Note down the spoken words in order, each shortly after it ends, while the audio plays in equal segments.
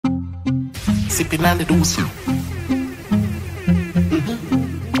sipping on the deuce.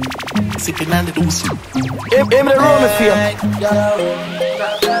 Sipping on the deuce. Aim the Romie fame.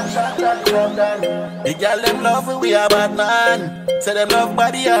 The girl them love when we a bad man. Say them love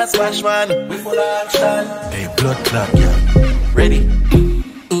body as smash man. We full of action. Hey, blood clot, yeah. Ready?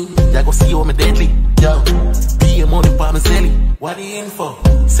 Ya go see how me deadly. Yo, pay money pa me selling. What the info?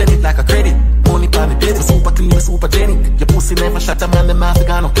 Send it like a credit. Money pa me dead. Me super clean, me super genic. Your pussy never shot a man, them have to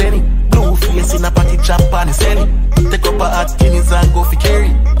go no plenty. Blue face in a pocket chop on the selling. Take up a hot guineas and go for carry.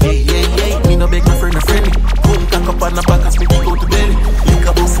 Yeah. Me no beg my friend a friendly. Couldn't cock up on the back and speak go to belly. Link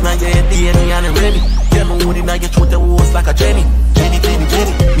a bus now your head, DNA and a ready. You know what it now you throw the walls like a Jenny. Jenny.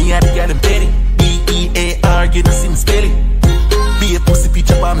 Me and the girl them petty. B-E-A-R, you don't see me spell it. Be a pussy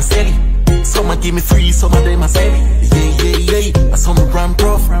picture by me selling. Some give me free, some of them I sell it. Yeah. I saw me ramp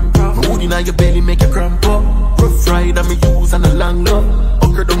rough. My wood in your belly make you cramp up. Rough ride and me use and a long love.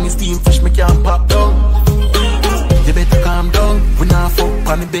 Okra down your steam fish, me can't pop down. You better calm down. We not fuck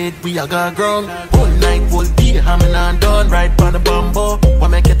on the bed, we a got ground. All night, all day, hamming and done. Ride on the bamboo, what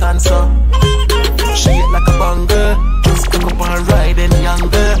make it answer? Shake like a banger. Just come up and ride any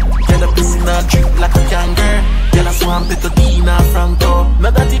younger. Get a pussy not drip like a kangaroo. Get a swamp it to Dina Franco.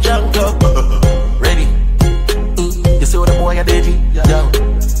 Not that he junk up. Ready? You see what the boy a deadly? Yo,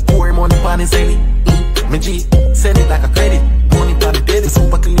 pour money on his belly. Me G, send it like a credit. Money on the dead,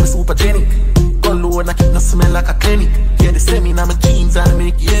 super clean, super genic. Go low and I keep no smell like a clinic. Yeah, they send me now my jeans and I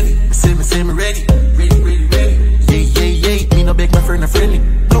make it heavy. Say me ready. Yeah. Me no beg my friend a friendly.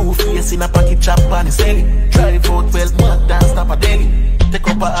 Blue face in a pocket chop on his belly. Drive out 12 months, dance stop a daily. Take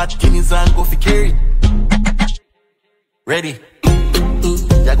up a hot guineas and go for carry. Ready?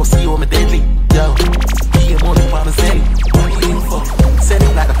 Ya go see how me deadly. Yo, pay money for me selling. Money info, send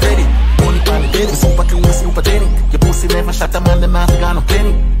it like a credit. Money for me dead, super clean, super genic. Your pussy never shot a man, them have got no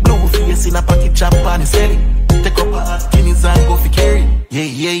penny. Blue face in a pocket chop on his belly. Take up a hot guineas and go for carry.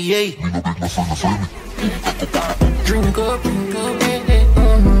 Yeah. Drink up,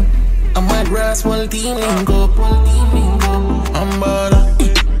 I'm my grass, one team link up. I'm bada,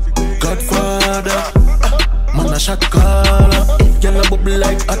 Godfather. Man a shot caller. Y'all a bubble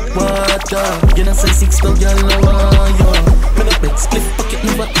like hot water. You know say 6 now, y'all know why, yo. Me no bed, split pocket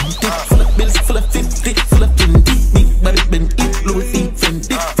never empty. Full of bills, full of 50, full of 20. Big body bend it, Louis V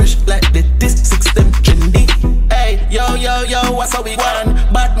Fendi. Fresh like the disc, 6 them trendy. Hey, yo, what's how we want?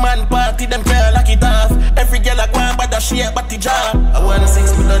 Batman party, them girl like it off. Every girl a go on, but that she a body job. I want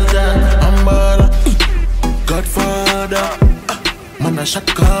 6 million job. I'm baller, Godfather. Man a shot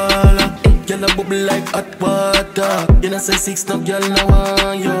caller. Y'all a bubble like hot water. You know say 6 now, y'all know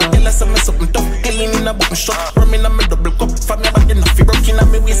why, yo. Y'all a say me something tough. Killing in a button shot. Rumming on me double cup. From your body nothing broken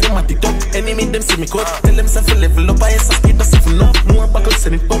on me waist, them at the top. Enemy them see me cut. Tell them say fi level up. I say speed that's even up. More buckles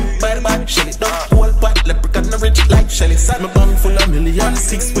send it pump. By the back, shell it down. Whole pot, leprechaun no rich like Shelly. Side my bang full of million.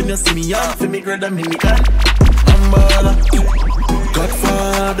 6 when you see me on. For me grade a mini can. I'm baller,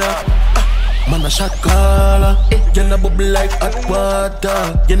 Godfather. Man a shot caller. Y'all a bubble like hot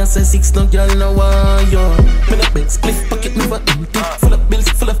water. You know say 6 now, y'all know why, yo. Me no bed, split pocket never empty. Full of bills,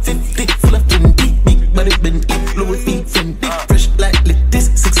 full of 50, full of 20. Big body bend it, Louis V Fendi. Fresh like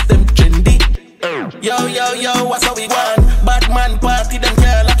lettuce, 6 them trendy. Yo, what's how we want? Batman party, them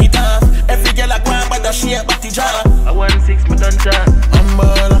girl like it off. Every girl a go on, but that she a body job. I want 6, me done job. I'm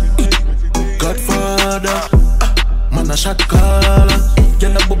baller, Godfather. Man a shot caller.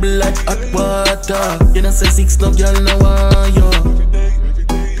 Y'all a bubble like hot water. You know say 6 now, y'all know why, yo.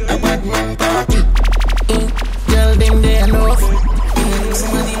 A bad man party. Y'all them they enough.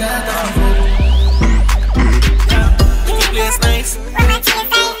 Somebody that have make it place nice.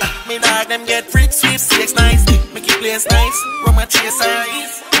 Me dog them get freak sweet, 6 nice. Make it place nice. Romie chase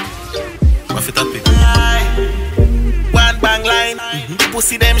eyes. What fit up it? One bang line.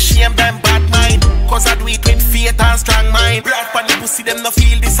 Pussy them shame them bad mind. Cause I do it with faith and strong mind. Blood pan the pussy them no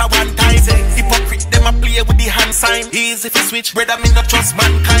feel this a one time. Hypocrite them a play with the hand sign. Easy if you switch, brother me no trust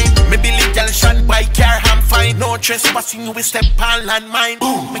mankind. Me believe y'all shine by car I'm fine. No trespassing you will step on landmine.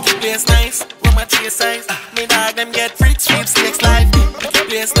 Make it place nice, Romie chase size. Me dog them get freak sweepstakes life. Make it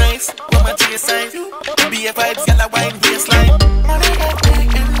place nice, Romie chase size. Be a vibes, y'all a wine baseline. Money got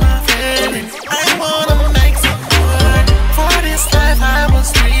big in my feelings. I want them nice and hard. For this life I was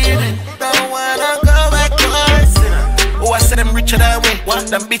dreaming. Don't wanna go back twice. Oh, I said them richer that way. What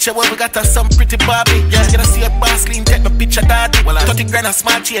them bitch, well, we got us some pretty Barbie. Yeah, you gonna see a boss clean, take my picture daddy. 30 grand a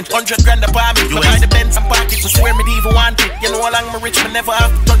smart change, 100 grand a palmy. You buy the Benz and party, so swear me even want it. You know how long me rich, me never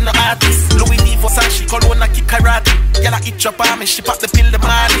have to turn no artist. Louis V Versace, Cologne, I kick karate. Y'all eat your palm, she pop the pill, the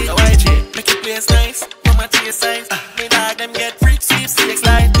money. So YG, make it place nice, Romie chase size. Me dog them get freak sweep, 6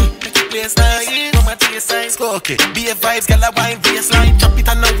 light. Make it place nice. baseline. Okay, be a vibes, girl a wine baseline. Chop it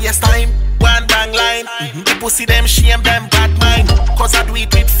and no waste time. One bang line. The pussy them shame them bad mind. Cause I do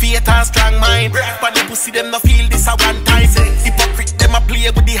it with faith and strong mind. But the pussy them no feel this a one time. Hypocrite them a play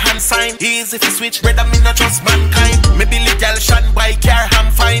with the hand sign. Easy if you switch, brother me not just mankind. Maybe little girl shine by car,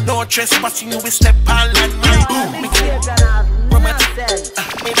 I'm fine. No trespassing, you will step on land mine. Romantic,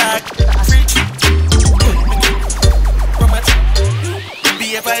 me dog, preach. Romantic,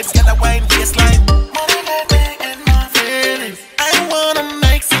 be a vibes, get a wine baseline. I wanna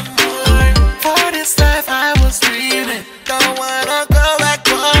make some more. For this life I was dreaming. Don't wanna go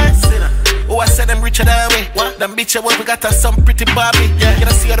backwards. Oh, I said them richer that way. What? Them bitch, what we got us some pretty Barbie. Yeah, you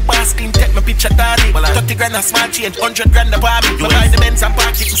know see how the boss clean, take my picture daddy. 30 grand a small change, 100 grand a Barbie. You buy the Benz and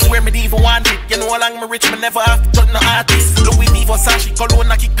park it, you swear me even want it. You know how long me rich, me never have to touch no artist. Louis V, Versace,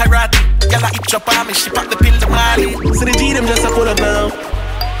 Cologne, I kick karate. Y'all eat your palm, she pack the pill, the Mali. So the G them just a pull up now.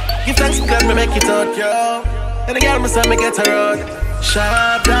 Give thanks to God, me make it out, yo. And the girl, me say me get her out.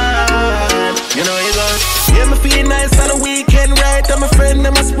 Sharp down, you know you go. Yeah, me feel nice on the weekend, right? I'm a friend,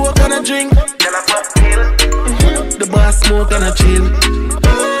 I'm a smoke and a drink. The boss smoke and a chill.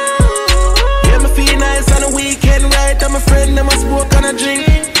 Yeah, me feel nice on the weekend, right? I'm a friend, I'm a smoke and a drink.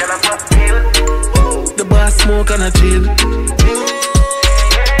 The boss smoke and a chill.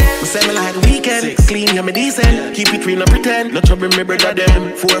 Me say me like the weekend, clean, yeah me decent. Keep it real, no pretend. No trouble, me brother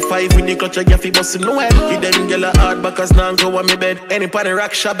them. 4 or 5 with the clutch, I get fi bustin' no head. Give them gyal a hard backers, now go on me bed. Any party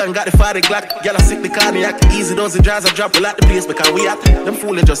rock shop and got the 40 Glock. Gyal a sick the cognac, easy does the jazz a drop. We like the place because we at them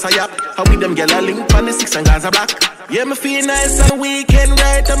fooling just a yap. How with them gyal a link on the 6 and guys a black. Yeah me feel nice on the weekend,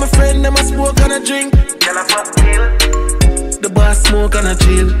 right? I'm a friend, I'm a smoke and a drink. Gyal a pop pill. The boss smoke and a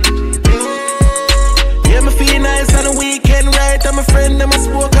chill. Yeah, me feel nice on the weekend, right? I'm a friend, I'm a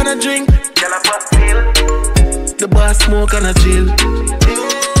smoke and a drink. The boss smoke and a chill.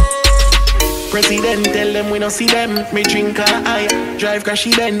 President tell them we don't see them. Me drink a high, drive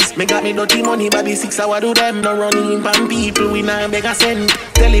crashy Benz. Me got me dirty money, body 6 hour do them. No running pan people, we not make a cent.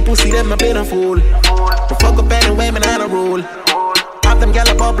 Tell the pussy them a better fool. Me fuck up anyway, me not a roll. Have them gal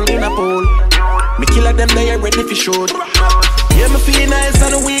a bubble in a pool. Me kill at them, they are ready for show. Yeah, me feel nice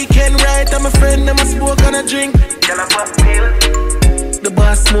on the weekend, right? I'm a friend, I'm a smoke and a drink. The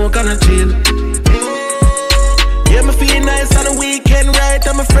boss smoke and a chill. Yeah, me feel nice on the weekend, right?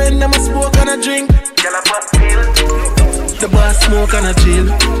 I'm a friend, I'm a smoke and a drink. The boss smoke and a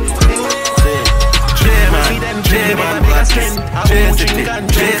chill.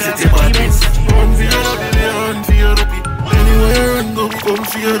 Anywhere and go, come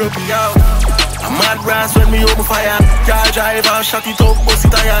feel up, yo. I'm mad brass when me open fire. Car driver, shot it up, bust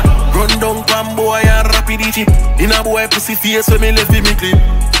it tire. Run down pan boy and rapidity. In a boy pussy face when me left me clean.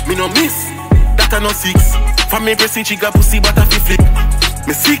 Me no miss, that a no 6. From me pressy chica pussy but a flick.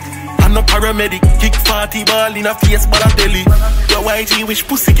 Me sick, I'm no paramedic. Kick 40 ball in a face ball a belly. Your YG wish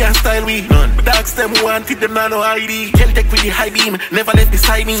pussy can't style we. None. But dogs them want it, them no ID. Can't take with the high beam, never left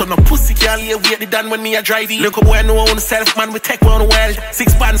beside me. So no pussy can't lay wait the done when me a driving. Look up boy I know on self man, we take one well.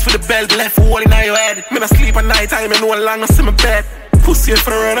 6 bands for the belt, left hole in your head. Me no sleep at night time, I know long I see my bed. Pussy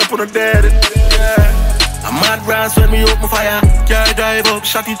for run up on the dead. Yeah. I'm mad brass when me open fire. Car drive up,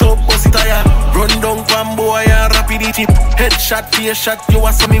 shot it up, bust it tire. Run down pan boy and rapidity. Headshot, face shot, you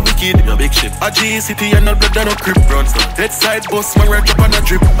are some me wicked. No big ship. A G city and no blood and no crip. Run stuff. Head side bus, man right up on a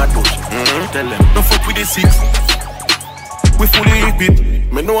drip. Mad bush. Tell them, no fuck with the 6. We fully equipped.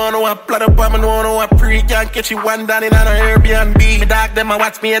 Me no wanna want plot up, me no wanna want pre. Can't catch you one down in an Airbnb. Me dog them, I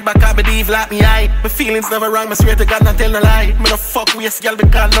watch me head back, I believe like me eye. My feelings never wrong, me swear to God not tell no lie. Me no fuck waste girl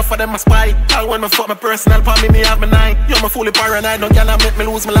because enough of them a spy. All when me fuck my personal, for me have my night. Yo, me fully paranoid, no girl make me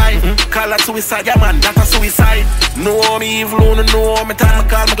lose my life. Call that suicide, yeah man, that a suicide. No me evil, no me time. I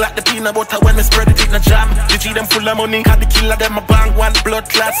call me like the peanut butter when me spread it in the jam. The G them full of money, cause the killer them a bang. One blood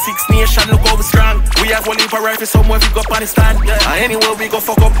class, 6 nation, look how we strong. We have one leave a rifle somewhere if we go on the stand. Anywhere we go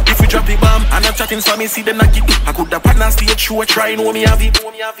fuck up if we drop the bomb. I'm not chatting so me see them not get it. I could have partner stage show try know me have it.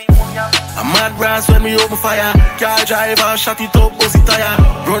 I'm mad brass when me open fire. Car driver shot it up, bust it tire.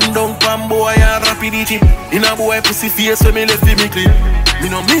 Run down pan boy and rapidity. In a boy pussy face when me left me clean. Me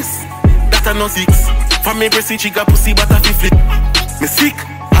no miss, that a no 6. From me pressy chica pussy but a flick. Me sick,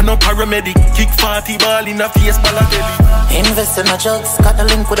 I no paramedic. Kick 40 ball in a face ball a belly. Invest in my drugs, got the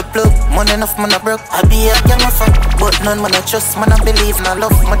link with the plug. Money enough, man, I broke. I be a girl, my fuck. But none, man, I trust, man, I believe, and I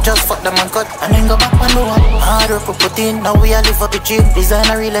love. Man, just fuck them and cut. And then go back, man, do up. Hard work, we put in. Now we all live up the dream.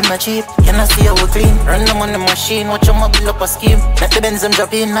 Designer real and not cheap. You know, see how we clean. Run them on the machine. Watch them build up a scheme. Let the Benz them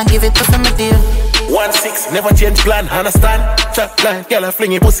drop in and give it to them a deal. 1-6, never change plan, understand? Chat line, girl a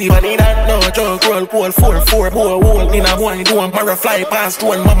fling it pussy vanilla. No joke, roll, cool, 4-4, boy, hole in a boy, do a mirror fly past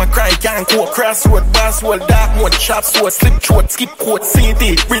one. Mama cry, can't go crossroad, bass roll, dark mode, sharp sword, slip throat, skip coat,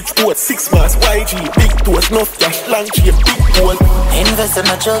 CD, Bridgeport, 6 bars, YG, big toes, no cash, long chain, big goal. Invest in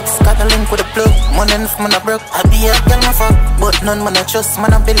my drugs, got a link with a plug. Money enough, man, I broke. I be a girl, my fuck. But none, man, I trust,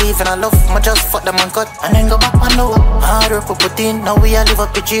 man, I believe, and I love. Man, just fuck them and cut. And then go back, man, do up. Hard work, we put in. Now we all live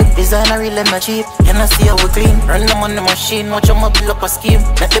up the dream. Designer real and not cheap. You know, see how we clean. Run them on the machine, watch them build up a scheme.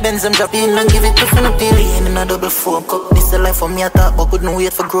 Let the Benz them drop in and give it to them daily. In a double 4 cup. This the life for me, I thought, but couldn't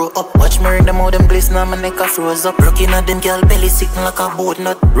wait for grow up. Watch me ring them out, them place now, my neck a froze up. Rocking at them girl belly sitting like a boat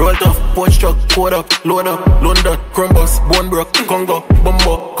nut. Rolled up, porch truck, code up, load up, London, Crumbus, Bone Brook, Congo,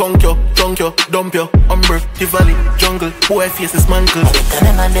 Bumbo, Conkyo, Tonkyo, Dumpyo, Umber, Tivoli, Jungle, boy face is mangle.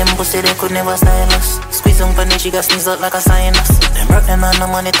 Cannon and them pussy, they could never style us. Squeeze on funny, she got sneeze out like a sinus. Them working on the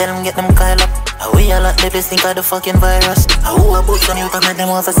money, tell them get them Kyle up. We all at the place, think of the fucking virus. Who a boot on you, can make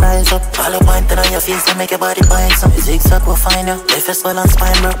them off a size up. All the pointing on your face, and make your body bind some. Zigzag will find you, life is well on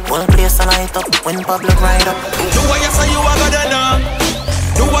spine, bro. One place to light up, when public ride up. Do what you say you are gonna do.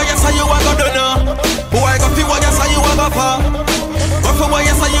 Do what you say you are gonna do. Boy, go feel what you say you are gonna for. Go for what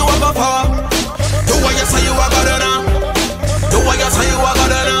you say you are gonna for. Do what you say you are gonna do. Do what you say you are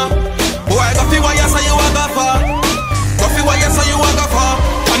gonna do. Boy, go feel what you say you are gonna for. Go feel what you say you are gonna for.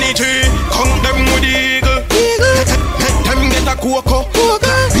 Tony G, count them with the eagle. Make them get a cocoa.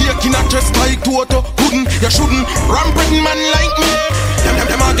 Baking a dress like Toto. Couldn't, you shouldn't. Rampant man like me.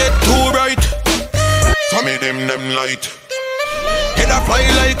 Them a get too bright. So me them light. Head a fly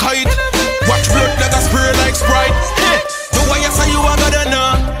like kite. Watch blood like a spray like Sprite. Do what you say you are gonna do.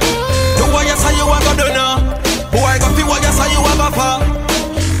 Do what you say you are gonna do. Boy, go feel what you say you are gonna for.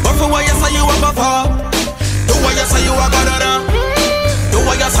 Go for what you say you are gonna for. Do what you say you are gonna do. Do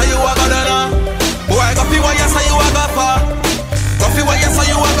what you say you are gonna do. Boy, go feel what you say you are gonna for. Go feel what you say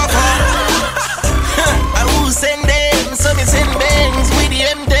you are gonna for. And who send them? So me send bangs with the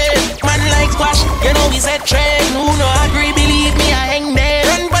MD. Man like squash, you know we said trend. Who no agree, believe me, I hang them.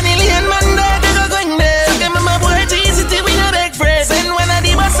 Run funny and man, they go going there. So give me my boy easy to we no big friends. Send one of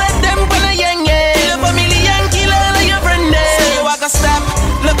the boss at them for a young yeah. Kill a family and kill all of your friends. So you walk a stop,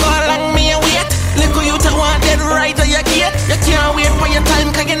 look how long me a wait. Look who you to want dead right or you get. You can't wait for your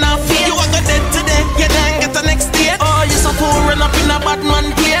time cause you not fear. You walk a dead today, you don't get the next day. Oh, you so cool, run up in a bad man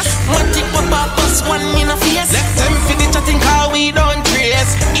place. Magic pop up, bust one in a face. Let them finish chatting how we don't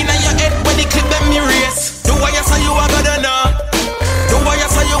trace. Inna your head when they clip them you race. Do what you say you are gonna do. Do what you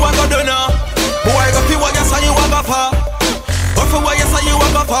say you are gonna do. Boy, go feel what you say you are gonna for. Go for what you say you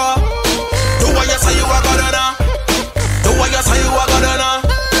are gonna for. Do what you say you are gonna do. Do what you say you are gonna do.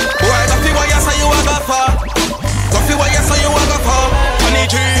 Boy, go feel what you say you are gonna for. Go feel what you say you are gonna for.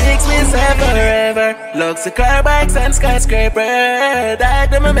 Takes me forever. Looks of car bikes and skyscraper. That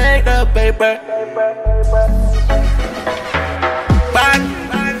them make the paper. Bang,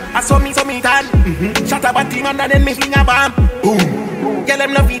 I saw me tan. Shut up a thing and then me fling a bomb. Boom, get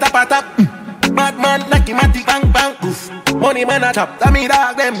them no feet up a top. Bad man like him at the bang bang. Oof. Money man a chop, that me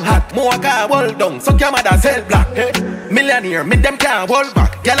dog them hot. More car hold down, so your mother sell black. Hey. Millionaire, me them can't hold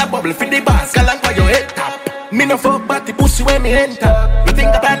back. Girl a bubble for the bass, girl and for your head top. Me no fuck but the pussy when me enter. Me think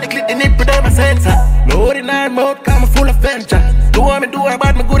about the clip, the nipple, them a sensor. Loading on mouth, cause me full of venture. Do what me do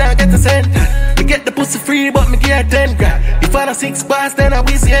about me good and get the center. Me get the pussy free but me get 10 grand. If I a 6 bars then I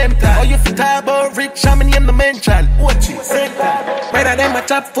wish empty. Oh you fit talk about rich, I'm in the mention. What you said? Better than my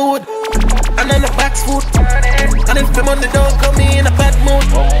chop food. And then the box food. And if the money don't come in a bad mood.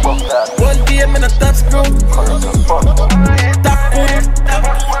 One day I'm in a top screw. Top food,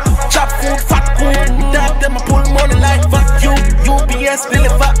 chop food, fat food. Dog them a pull money like vacuum. UPS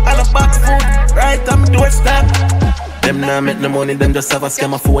deliver on a box food. Right on my doorstep. Them nah make no money, them just have a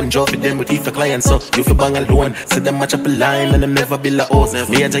scam a phone. Job with them with if a client, so you fi bang alone. See them match up a line and them never build a house.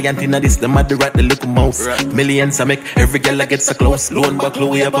 Me a giant inna this, them a the rat, the little mouse. Millions I make, every girl I get so close. Loan back,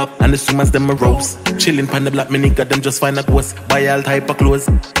 way up, and the swimmers them a rose. Chillin' pan the block, me nigga, them just find a ghost. Buy all type of clothes.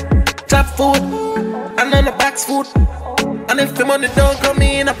 Chop food, and then the box food. And if the money don't come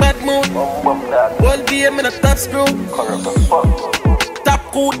in a bad mood, one day I'm in a top screw.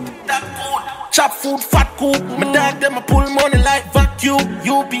 Top good, chop food, fat cook. My dog them a pull money like vacuum.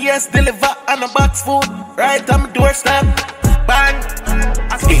 UPS deliver on a box food. Right on my doorstep. Bang.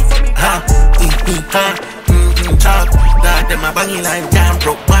 Chop. Dog them a banging line, damn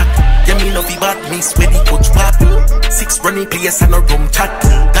broke back. Yeah, me no fi bad, me sweaty coach back. 6 running players and a rum chat.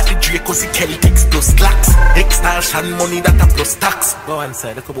 Got the Draco, the Celtics plus slacks. Extortion money that a plus tax. Go on,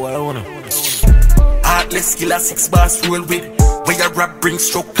 side, look at boy, I wanna. Heartless killer 6 bars roll with. Where your rap bring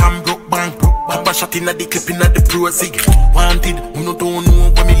stroke and broke bang. Papa shot in at the clip in at the prosig. Wanted, we no don't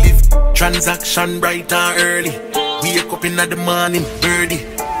know where me live. Transaction bright and early. Wake up in the morning, birdie.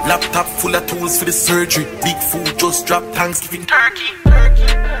 Laptop full of tools for the surgery. Big food just drop, Thanksgiving turkey.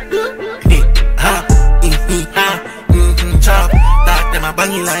 Chop, that them a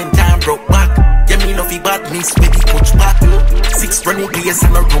banging line, damn broke back. Yeah, me no fi bad, me sweaty coach back. 6 running players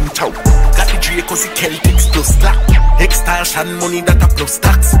and a rum chow. Got the Draco, the Celtics plus slack. Extortion money that a plus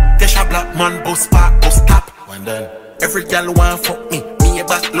tax. Kesha black man, bus park, bus stop. One done. Every gal want fuck me, me a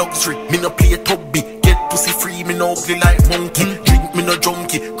back luxury. Me no play tubby, get pussy free, me no ugly like monkey. Drink me no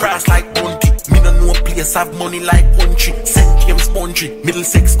junkie, cross like bunty. Me no know place have money like country. St. James Spongy,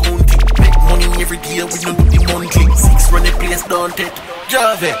 Middlesex County. Make money every day, we no do the monthly. 6 running place don't it,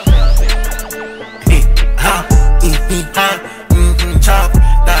 Jave. Chop,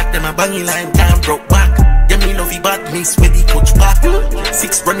 that them a banging line, damn broke back. Yeah, me no fi bad, me sweaty coach back.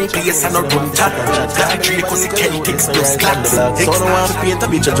 6 running players and a rum chat. Got the Draco, the Celtics plus claps. So I don't want to paint a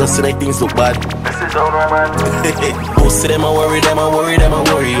picture just to make things look bad. Most of them a worry, them a worry, them a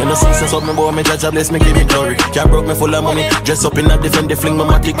worry. You know, since something about me, judge bless me, give me glory. Can't broke me full of money, dress up in a different, they fling my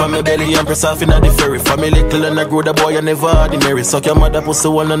matic on my belly and press off in a the ferry. Family little and I grow the boy, I never ordinary. Suck your mother pussy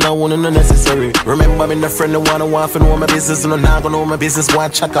one and I want no necessary. Remember me, the friend, the one who want to know my business. And I'm not gonna know my business,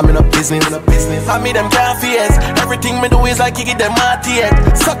 one check, I'm in a business. I mean them can't fears. Everything me do is like you get them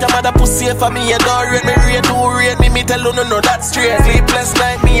RTX. Suck your mother pussy for me, you don't rate me, rate who rate me, me tell you no, that's straight. Sleepless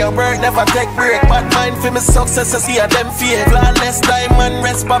night, me a work, never take break. Bad mind for me success, I see a them fear. Flawless diamond,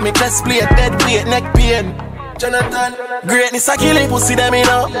 rest by me chest plate. Dead weight, neck pain. Jonathan, greatness I kill it, pussy them you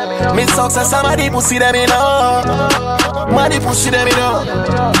know. Me success, somebody pussy them you know. Money pussy them you know.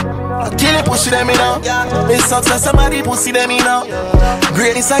 I kill it, pussy them you know. Me success, somebody pussy them you know.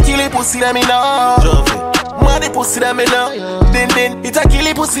 Greatness I kill it, pussy them you know. Money pussy them you know. Din, it's a kill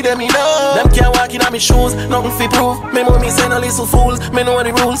it, pussy them you know. Them can't walk in on me shoes, nothing fi prove. Me mommy say no listen fools, me know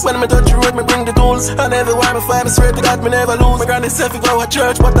the rules. When me touch the road, me bring the tools. I never want me fight, me swear to God, me never lose. My granny said fi go to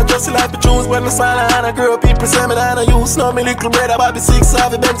church, but I just like to choose. When me smile and I grow up, people say me that I use. Know me little bread about the 6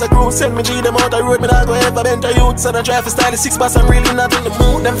 of the Benz a cruise. Send me G them out the road, me not go ever bend a youth. So I try to style the 6 bars, I'm really not in the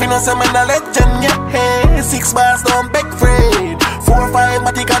mood. Them finna say man a legend, yeah, hey. 6 bars don't beg afraid. 4 or 5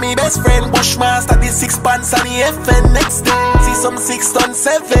 matic and me best friend. Bushmaster, the 6 pants and the FN next day. See some 6 ton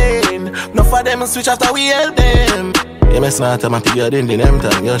 7. No for them switch after we help them. You mess not my pig, you didn't them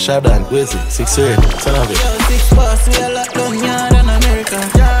time. You're sharp down, where's it? 6 8, son of it. Yo, 6 bars, we are locked down yard in America.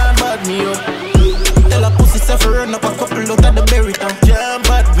 Can't bad me up. Tell a pussy self run up a couple out of the berry town. Can't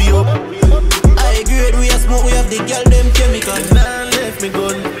bad we up. I grade, we a smoke, we have the girl them chemical. The man left me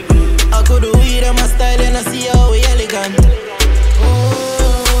gun. I could do weed and my style and I see how we elegant.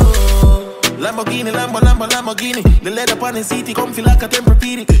 Lamborghini. The leather pan the seat, come feel like a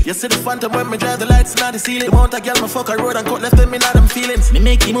Tempur-Pedic. You see the phantom when me drive the lights in the ceiling. The amount of girl me fuck a road and cut left them in all them feelings. Me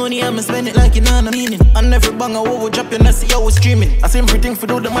make the money and me spend it like you know no meaning. And every bang I will drop you and see how we streaming. I simple thing for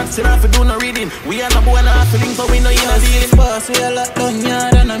do the maths, and I for do no reading. We are no boy and a feeling, but we know you not dealing. Boss, we are locked down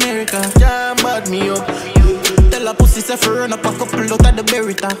yard in America. Can't bad me up. Tell a pussy self run up a couple out of the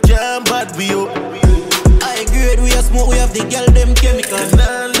berry town. Can't bad we up. I grade, we a smoke, we have the girl them chemical. The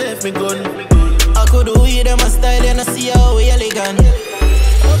man left me gun. I could do weed and my style and I see how we elegant.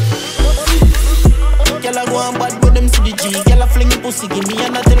 Girl I go and bad but them see the G. Girl I fling the pussy, give me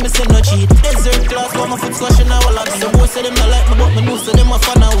and I tell me say no cheat. Desert class, got my foot squashing now all of them. Some boys say them not like me but me know say them a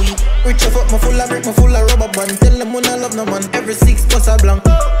fan of weed. Rich of up, me full of brick, me full of rubber band. Tell them when I love no man, every 6 plus a blank.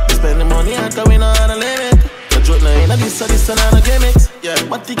 Spend the money until we not on a limit. Joke now in a this and on a gimmicks. Yeah,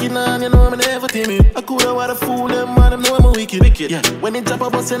 my ticket on, you know I'm never timid. I coulda what a fool, them man, them know I'm a wicked. Yeah, when it drop a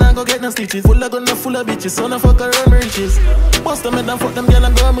bus and I go get no stitches. Full of gun, full of bitches, so no fuck around me riches. Bust them head and fuck them girl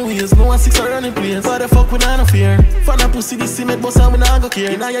and go me wheels. No one 6 are running place. Why the fuck we not no fear? Fan a pussy, this cement bust and we not go care.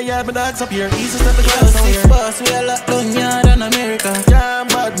 In your yard, my dogs up here. Easy step the glass out here. 6 bars, we are locked down yard in America. Can't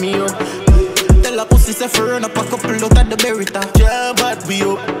bad me up. Tell a pussy self run up a couple out of the berry town. Can't bad me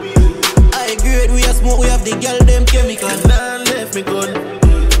up. I grade, we a smoke, we have the girl them chemical. The man left me gun.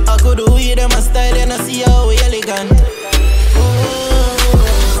 I could do weed and my style and I see how we elegant.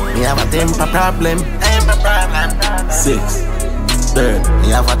 Me have a temper problem. 6 3rd. Me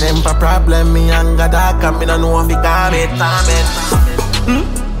have a temper problem. Me anger dark and me don't know if it calm it.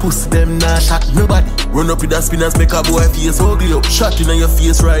 Pussy them nah shot nobody. Run up with that spinners, make a boy face ugly up. Shot in your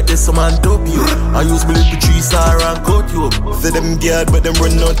face right there, some man dope you. I use me little 3-star and cut you up. Say them guard, but them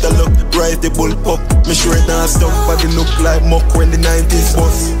run out of luck. Rise the bull up, me sure it not stop. But it look like muck when the 90s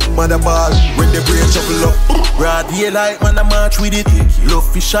bust. Mother ball, when the brain shuffle up. Broad daylight, man, I march with it. Love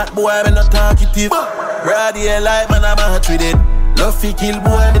fi shot, boy, me not talkative. Broad daylight, man, I march with it. Love fi kill,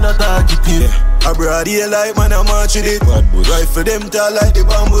 boy, me not talkative. A broad daylight, man, I march with it. Rifle them tall like the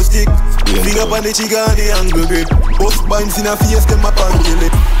bamboo stick. Finger up on the chicken and the angle grip. Post binds in a face, them up and kill it.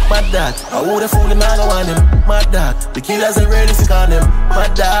 Mad dog, I woulda fool him, I go on him. Mad dog, the killers ain't ready to call them.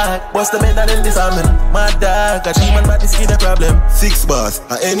 Mad dog, bust the men and then disarm him. Mad dog, a demon bad this kid a problem. 6 bars,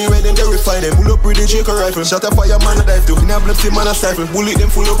 and anyway them they refine them. Pull up with the Jacob rifle. Shot a fire man a dive to. In a blood man a stifle. Bullet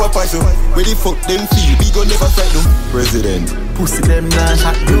them full up a pistol. Where the fuck them feel? We gon' never fight them. President. Pussy them nah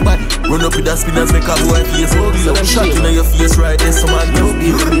shot nobody. Run up with that spinners, make a boy face ugly. Shot in your face right there, some man dope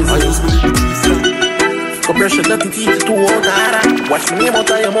you. I use me little 3-star. Compression that it teach to water. Watch me name out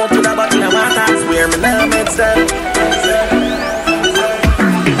of your mouth to the bottle of water. Swear me now MIXTAPE.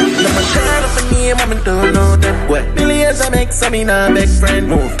 Never turn up a name, I don't know them. What millions I make, so me nah beg friend.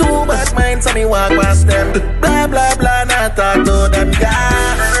 Move 2 bad minds, so me walk past them. Blah blah blah, not talk to them. Yeah.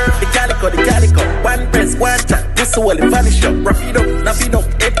 The calico, one press, one chat. This all it vanish up, rough it up, naff it up,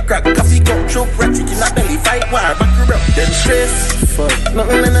 head crack, coffee cup, choke, rat chicken, a belly, fight war, back you up, then stress. Fuck,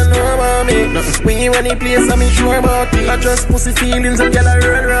 nothing I know about me. Nothing. When you any place, I'm sure about it. I just pussy feelings and girl I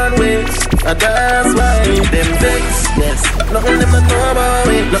run way. And that's why them vex, yes. Nothing them I know about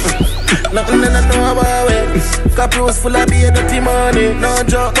it. Nothing I know about it. Capro's full of beer, dirty money, no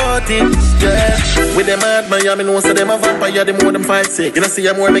joke about it. Yeah, with them mad Miami, know so them a vampire, the more them fight sick. You know see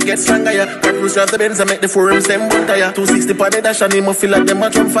them more me get stronger, yeah. Capro's drive the Benz and make the forums them bun tire. 260 per the dash and him a feel like them a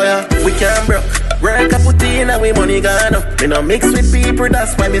on fire. We can't broke. Work a put in and we money gone up. Me no mix with people,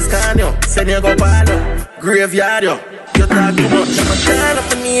 that's why me scan you. Send you go ball up, graveyard you. You talk too much, I'm a turn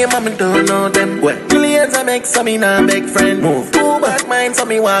up a name, I don't know them. Well, millions I make, so me nah beg friend. Move 2 bad minds, so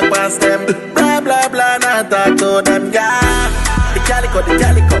me walk past them. Blah blah blah, not talk to them, yeah. The calico,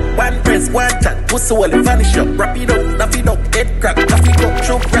 one press, one chat. Pussy all it vanish up, wrap it up, naff it up, head crack, coffee cup,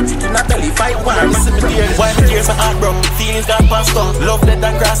 choke, rat chicken, a belly, fight war. Listen me tears, why me tears my heart broke. Feelings gone past up, love dead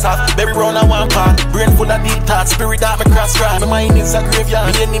and grass off. Berry round and one part, brain full of deep thoughts. Spirit that me cross grass, my mind is a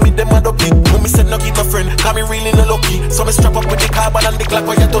graveyard. Me enemy them mad up it, when me said no keep my friend, cause me really no lucky. So me strap up with the carbon and the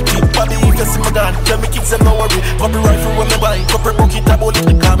Glock while you dirty. Bobby if you see me gone, tell me kids them no worry. Copy rifle when me buy, copy broke it about it,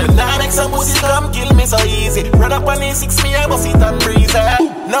 the comment. Now make some pussy come kill me so easy. Run up on A6 me, I bust it and breeze.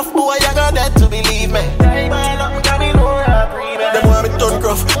 Enough boy, I got that to believe me. Them want me done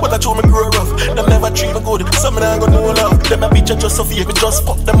rough, but I show me grow rough. Them never treat me good, some me nah got no love. Them a bitch just so fake, we just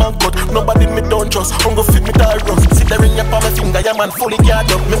fuck them and cut. Nobody me don't trust, I'm go fit me die rough. Sit there in your palm, my finger, yeah man fully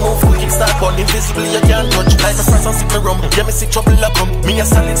guard up. Me move full kickstart on, invisibly you can't touch. Like a France and sit me rum, yeah me see trouble up come. Me a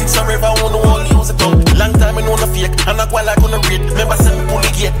solid 6 forever, I want to all use it up. Long time I know no fake, and I go like on the rate. Remember send me pull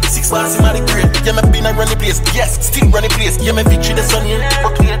the gate, 6 bars in my grade. Yeah me been a run the place, yes, still run the place. Yeah me victory the sun here,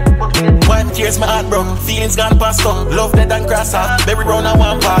 why me tears my heart broke, feelings gone past up. Love dead and cross off, berry round and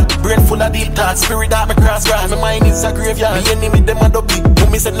one part. Brain full of deep thoughts, spirit that me cross grass. My mind is a graveyard, me enemy them a dopey.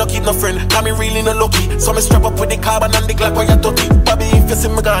 When me said no keep no friend, cause me really no lucky. So me strap up with the carbon and the Glock while you dirty. Bobby if you see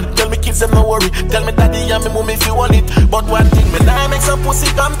me gone, tell me kids them no worry. Tell me daddy and me mom if you want it. But one thing, me nah make some pussy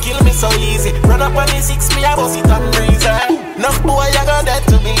come kill me so easy. Run up on the 6 me I bust it and breeze. Enough boy I got that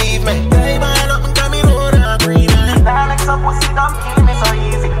to believe me. Hey man up and come in on and breathe. Nah make some pussy come kill me so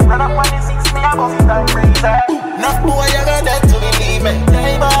easy. Run up on the 6 me I bust it and breeze. Enough boy I got that to believe me.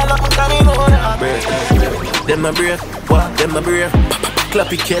 Hey man up and come in on and breathe. Them my brave, what? Them my brave.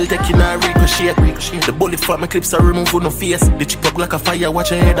 Clappy kill, taking a ricochet. The bullet from my clips are removed with no face. The chip up like a fire,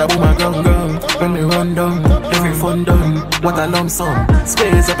 watch your head, a boom a gun. When me run down, every fun done. What a lump sum.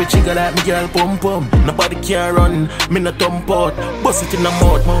 Space up a chigga like me girl pum pum. Nobody can run, me no thump out. Bust it in the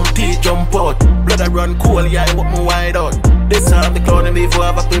mouth, teeth jump out. Blood I run cold, yeah, I walk me wide out. This time the clown and before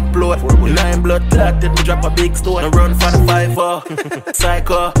I have a quick bloat. 9 blood clotted, me drop a big stone. I run for the 5-4.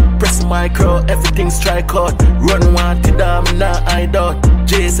 Psycho, press micro, everything strike out. Run wanted, I'm not hide out.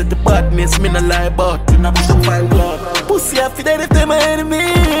 Jay said the badness, me no lie about. And I push the 5 blood. Pussy I feel that if they my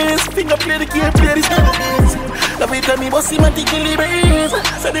enemies. Finger play the game, play this enemies. Every time me bossy my tick in the breeze.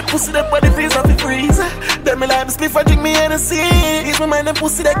 So they pussy them body freeze off the freeze. Then me like me split for drink me Hennessy. Ease my mind them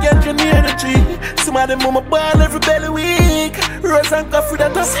pussy that can't drain me energy. Some of them mama ball every belly week. Rose and coffee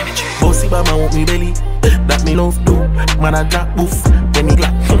that a cemetery. Bossy mama want me belly, that me love do. Man I drop boof, when me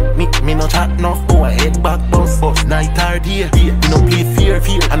glad, Me no chat enough, oh I head back boss. Night or day, me no play fear.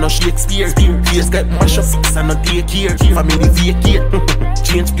 I no Shakespeare. Face get mash up 6 and no take care. Family vacate,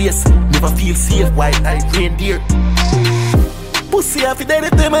 change place, never feel safe. White eye reindeer. Pussy happy dead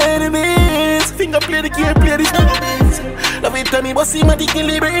if them my enemies. Finger play the game, play the enemies. Love it to me, but see my dick in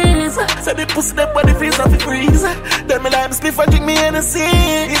the breeze. Say the pussy that body face off the freeze. Then me like spliff and drink me Hennessy.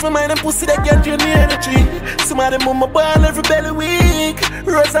 If my mind them pussy that can't drain me energy. Some of them on my ball every belly week.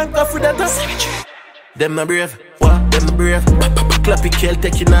 Rose and coffee that are symmetry. Them not brave, what? Them not brave. Clappy kill,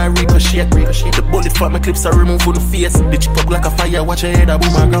 taking a ricochet. The bullet for my clips are removed from the face. The chip up like a fire, watch your head a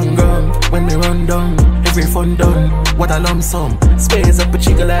boom a gun. When me run down, every fun done. What a lump sum. Space up a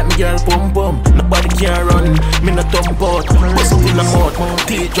chicken like me girl bum bum. Nobody can run, me no thump out. Bust up in the mouth,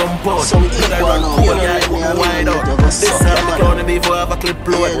 teeth jump out. Blood I run cool, yeah, I wide out. This time the clown and evil have a clip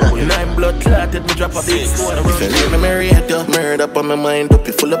blood. And I'm blood clotted, me drop a big stone. If you read me, marry it, murder up on my mind. Up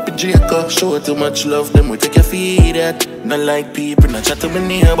you full up a Jacob. Show too much love, them we take your feet at. Not like people, not chat to my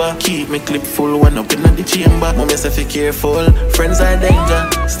neighbor. Keep me clip full, one up in the chamber. Mommy say fi careful, friends are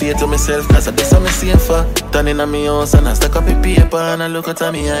danger. Stay to myself, cause I guess I'm safer. Turning on me house and I stack up a paper. And I look at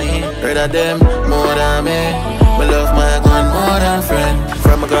me eye. Rather them, more than me. Me love my gun more than friend.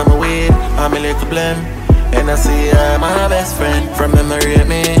 From I got my weed, I'm a little blame. And I see her my best friend. From them I rate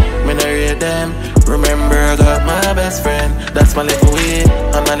me not rate them. Remember I got my best friend. That's my little weed,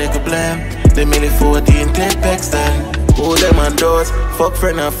 and my little blame. They merely 14 clip extend. Who them and doors, fuck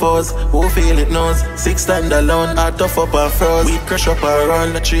friend and foes. Who feel it knows, 6 stand alone. I tough up and froze, we crush up and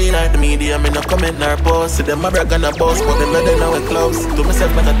run. The tree like the media, me no comment nor post. See them a brag and a boss, but them not they know it close. To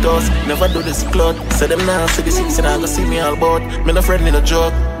myself make a toast, never do this clout. Say them now see the 6 and I go see me all bout. Me no friend, me no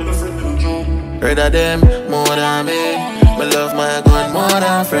joke. Rather them, more than me. Me love my gun more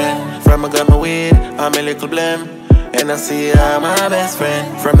than friend. From I got my weed, I'm a little blame. And I see her my best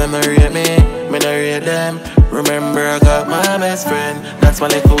friend. From them I rate me not rate them. Remember I got my best friend. That's my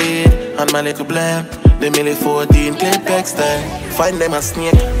little weed and my little blame. They merely 14 clip extend. Find them a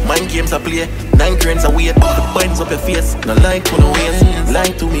snake, mind games I play. 9 grains of weight, binds up your face. No like who no waste,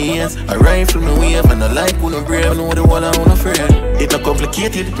 lie to me ears. I rifle me wave and I like who no brave. I know the one I wanna afraid. It not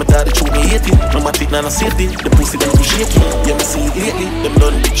complicated, my thought the truth me hate it. No matter not no safety, the pussy them too shaky. Yeah me see it lately, them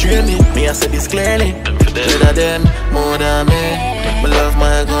done betray me. Me I say this clearly. Rather them, more than me. Me love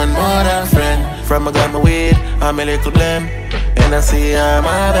my gun more than friend. From I got my weed, I'm a little blame. And I see her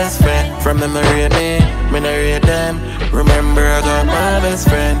my best friend. From them I rate me not rate them. Remember I got my best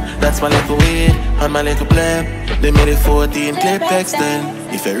friend. That's my little weed and my little blame. They made it 14 clip extend.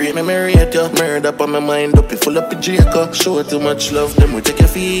 If you rate me rate you. Murder up on my mind up, you full up a Jacob. Show too much love, them we take your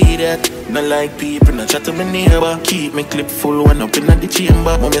feet at. Not like people, not chat to my neighbor. Keep me clip full, one up in the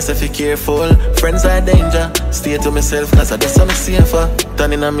chamber. Mommy say fi careful, friends are danger. Stay to myself, cause I just am safer.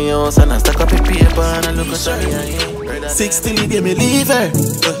 Turning on me house and I stack up a paper. And I look at her 60 leave me leave her.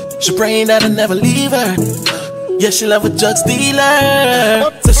 She praying that I never leave her. Yeah, she love a drug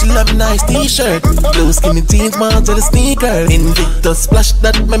dealer. So she love a nice t-shirt. Blue skinny jeans, mounts and a sneaker. Invictus splash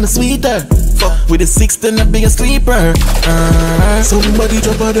that make me sweeter. Fuck with a 16 and be a sleeper. Somebody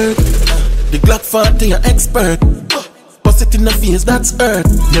drop a dirt. The Glock 40 an expert. Bust it in the face, that's earth.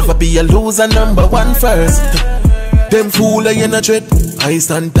 Never be a loser, number 1 first. Them fool I in a tread. I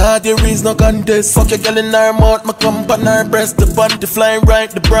stand tall, there is no contest. Fuck your girl in her mouth, my cum on her breast. The panty flying right,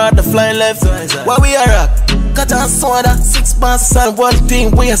 the broad the flying left. Why we are rock? Cut and soda, 6 bosses and 1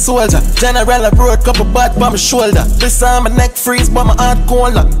 team, we a soldier. General a broad, couple bat by my shoulder. This time my neck freeze, but my heart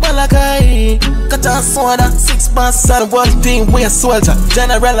cold. Malakai, cut and soda, 6 bosses and 1 team, we a soldier.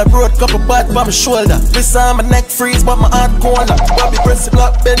 General a broad, couple bat by my shoulder. This time my neck freeze, but my heart cold. Bobby press the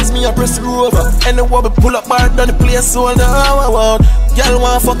block, bends me, I press the rover. And the Wobby pull up bar, down the place soldier. Y'all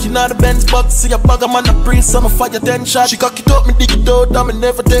want fucking out the Benz box. See a bag, I'm on the breeze, so I'ma fire 10 shots. She cock it up, me dig it out, I'm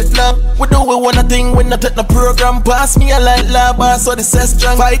never take long. We do it one thing, when I take the program. Pass me a light lava, so the set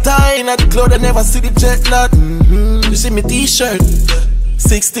strong. Fight high in the cloud, I never see the jet lag. You see me t-shirt,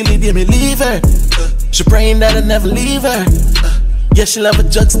 60 leave me leave her. She praying that I never leave her. Yeah, she love a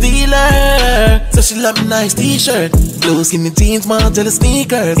drug dealer. So she love a nice t-shirt. Blue skinny jeans, mounts and a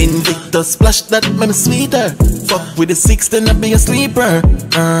sneaker. Invictus splash that make me sweeter. Fuck with the 16 and be a sleeper.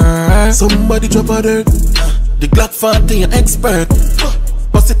 Somebody drop a dirt. The Glock 40 an expert.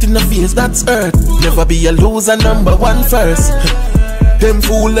 Bust it in the face, that's earth. Never be a loser, number 1 first. Them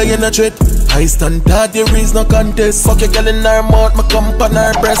fool I in a tread. I stand tall, there is no contest. Fuck your girl in her mouth, my cum on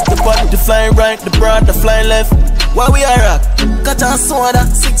her breast. The panty flying right, the broad the flying left. What we are rock? Cut and soda,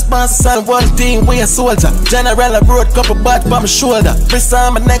 6 months and 1 team, we a soldier. General a broad couple bat by my shoulder. Wrist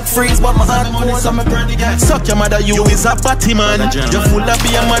on my neck freeze, but my heart cold. Suck your mother, you is a batty man. You full of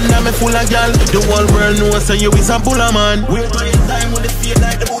be a man, and me full of gal. The whole world knows that you is a bulla man. Wait for your time when they feel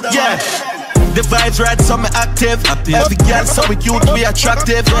like the Buddha man. The vibes right, so me active. Every girl so we cute, we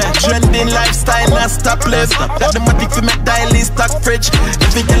attractive. Trending lifestyle, not stop live. That the matic fi make daily stock fridge.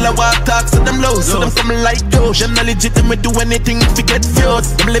 If we girl a walk talk, so them low, so them coming like those. Them not legit, me do anything if we get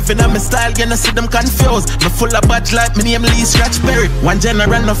views. I'm living on my style, you know see them confused. Me full of badge like me name Lee Scratch Berry. One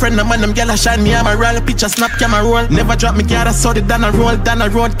general, no friend, no man, them girl a shine me. I'm a roll, picture snap, camera roll. Never drop me, girl, I saw it down a roll,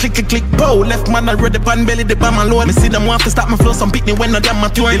 click, click, click, bow. Left man, I read the pan belly, the bam alone. Me see them want to stop my flow, some pick me when no damn my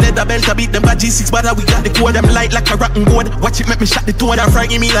tour. The leather belt, I beat them by G6, but we got the code. Them light like a rotten gold. Watch it make me shot the toe. That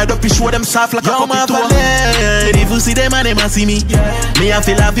frightening me like up, show them soft like a puppy toe. If you see them and them a see me, me I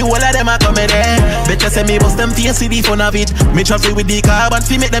feel happy, all of them a come there. Better say me bust them face the fun of it. Me travel with the carbon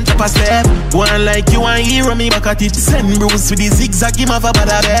fi make them top a step. One like you and hero me back at it. Send Bruce with the zigzag, him have a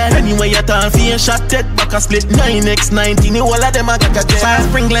bad bed. Anyway you turn fi a shot dead back a split 9x19. All of them a got a jet.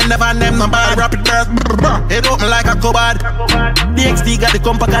 Sprinkling them and them no bad. Rapid burst, it open like a cupboard. The XD got the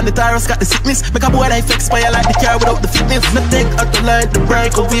compact and the Taurus got the sickness. Make a boy life expire like the car without the fitness. Me take out the light, the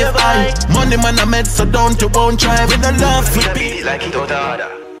break of your eye. Money man I made, so don't you won't try. With the love flip it like it out order.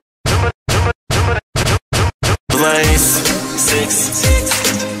 Vice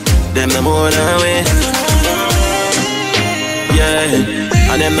 6, them no more than way.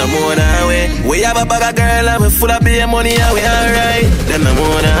 Yeah, and them no more than way. We have a bag of girl and we full of beer money and we alright. Them no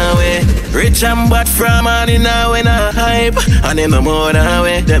more than way. Rich and bad from money now we not hype. And them no more than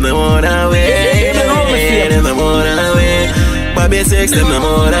way. Them no more than way. Them no more than way. Bobby 6, them no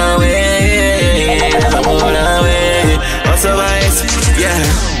more than way. Them no more than way. Also Vice,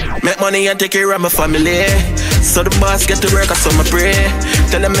 yeah. Make money and take care of my family. So the boss get to work, so I pray.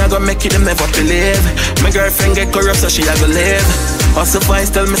 Tell them I gonna make it, them never believe. My girlfriend get corrupt, so she a go live. Also Vice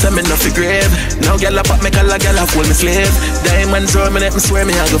tell me say me no fi grave. Now girl a pop, make a la girl a fool me slave. Diamonds roll me, let me swear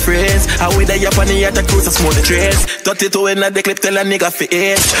me I go freeze. I with the up on the yacht a cruise, I smoke the trace. 32 in the clip, tell a nigga fi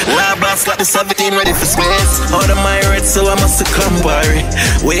age. La boss got the 17 ready for space. All of my red, so I must come worry.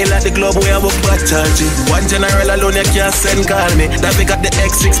 Way like the globe, we have a battery. One general alone, you can't send call me. That we got the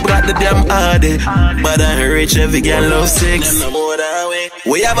X6, got the damn hardy. But I rich, every girl love 6.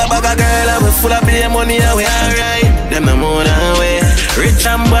 We have a bag of girl and we full of beer money and we alright. Them no more than way. Rich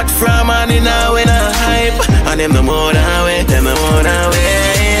and bad from money now we not hype. And them no more than way. Them no more than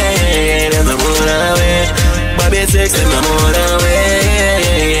way. Them no more than way. Bobby 6, them no more than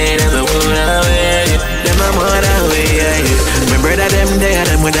way. Them no more than way. Them no more than way. My brother them there,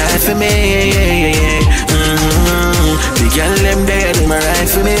 them would die for me. The girl them there, them a ride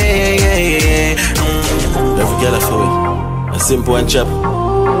for me. Every girl I feel it. A simple and chop.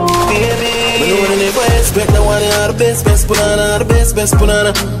 Baby, but no one never expect no one out the best banana, the best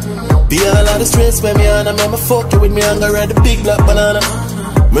banana. Be all out the stress when me on a man, fuck you with me and go ride the big black banana.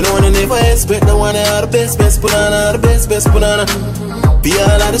 But no one never expect no one out the best banana, the best banana. Be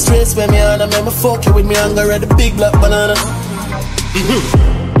all out the stress when me on a man, fuck you with me and go ride the big black banana.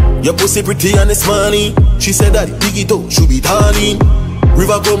 Your pussy pretty and it's money. She said that dig it out, should be darling.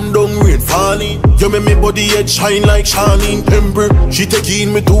 River come down, rain falling. You make me body head shine like Charlene Temper. She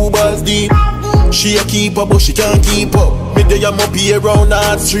taking me 2 balls deep. She a keeper but she can't keep up. Me day I'm up here around the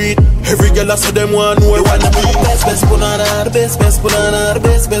hard street. Every girl I saw them want know they wanna be best banana, the best banana, the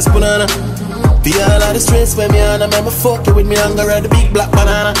best banana. Be all of the stress when me on a man, fuck you with me and go ride the big black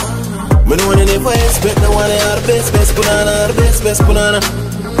banana. Me no one never expect no one out the best banana, the best banana.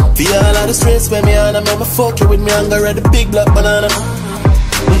 Be all of the stress when me on a man, fuck you with me and go ride the big black banana.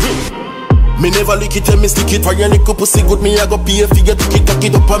 Me never lick it and me stick it. For your little pussy good, me I go pay a figure to kick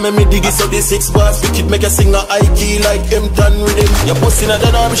it up and me dig it. So the 6 bars wicked, make a sing a high key like M10 rhythm. Your pussy in the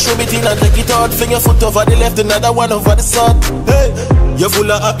arm, show it in and take it out. Fling your foot over the left, another one over the side. Hey, you full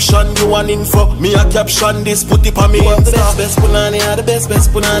of action, you want info. Me a caption this, put it on me. The best punani, the best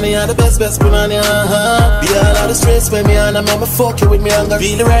punani, the best punani. Be all of the stress when me on a man, fuck you with me and go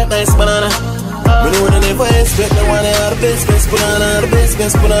feel the right nice banana. Me know they never expect no one out the best banana, the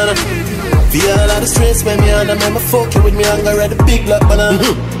best banana. Feel all of the stress when me on a man, fuck you with me and go ride the big black banana.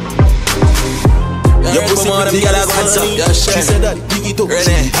 Your pussy pretty and it's money. She said that dig it up,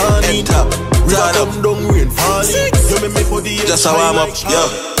 she honey. River come down, rain falling. You make me body just a warm up, yo.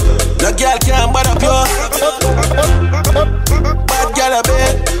 No girl can't bad up, yo. Bad girl a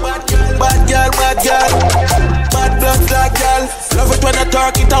bed. Bad girl, bad girl. Bad blood like girl. Love it when I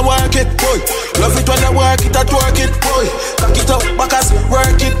talk it and work it, boy. Love it when I work it and twerk it, boy. Back it up, backers,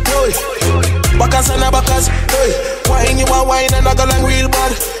 work it, boy. Backers and a backers, boy. wine and I go long real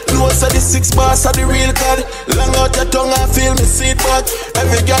bad. Close to the 6 bars of the real god. Long out your tongue and feel me sweet back.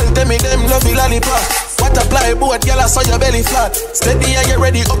 Every girl tell me them love you lollipop. What apply boat, girl I saw your belly flat. Steady and you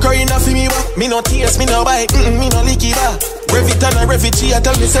ready, occurring enough for me back. Me no taste, me no bite, me no licky back. Revitan and refugee, I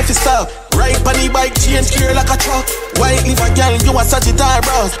tell me selfie stop. Ride on the bike, change gear like a truck. White leave a girl, you a Sagittarius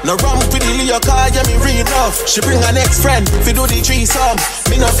brown. No rum for the Leo car, yeah me read rough. She bring her next friend, fi do the threesome.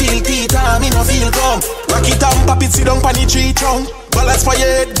 Me no feel tita, me no feel gum. Rock it and pop it, sit down on the tree trunk. Balance for your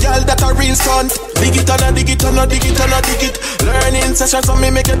head, girl, that a real stunt. Dig it and a dig it and a dig it and a dig it. Learning sessions so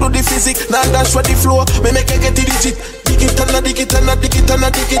me make you do the physics. Now dash for the flow, me make you get the digit. Dig it and a dig it and a dig it and a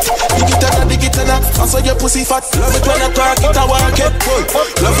dig it. Dig it and a dig it and a. Also your pussy fat. Love it when I talk it and work it, boy.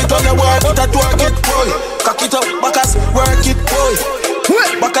 Love it when I work it and twerk it, boy. Cock it up, backers, work it, boy.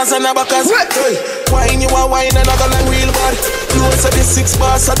 Backers and a backers, boy. Wine you a wine and I go long real bad. Close to the 6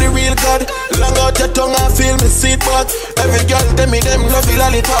 bars of the real god. Long out your tongue and feel me sweet back. Every girl tell me them love you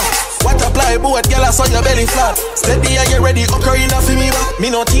lollipop. What apply boat, girl I saw your belly flat. Steady and you ready, occurring enough for me back. Me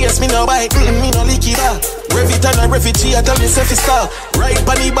no taste, me no bite, me no licky back. Revitan and refugee, I tell me selfie stop. Ride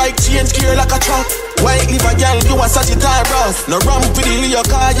on the bike, change gear like a truck. White leave a girl, you a Sagittarius brown. No rum for the Leo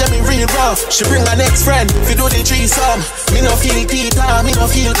car, yeah me real rough. She bring her next friend, fi do the threesome. Me no feel tita, me no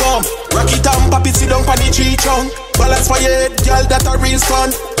feel gum. Rock it and pop it, sit down on the tree trunk. Balance for your head, girl, that a real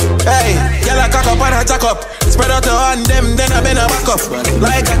stunt. Hey, girl a cock up and a jack up. Spread out her hand, them, then I bend her back up.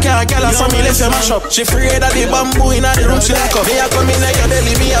 Like a car, girl a saw me left her mash up. She afraid of the bamboo in the room, she lock up. Me a come in like your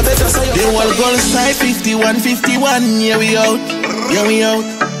belly, me a better say. The whole girl side 51, 51, yeah we out. Yeah we out,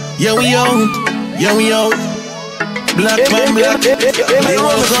 yeah we out, yeah we out. Black man, black. The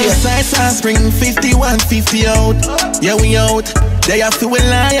whole girl side spring 51, 50 out. Yeah we out. They have to be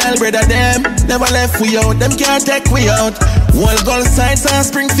loyal, brother them. Never left we out, them can't take we out. Whole girl sides and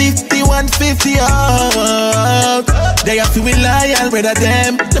spring 51, 50 out. They have to be loyal, brother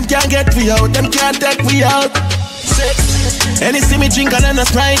them. Them can't get we out, them can't take we out. Any see me drink and a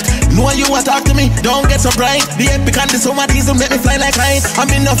Sprite. Know you want talk to me, don't get so bright. The epic and the summer diesel make me fly like kite. I'm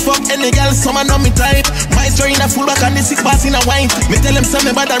in a fuck any girl, summer know me type. My story in a full back and the 6 bars in a wine. Me tell them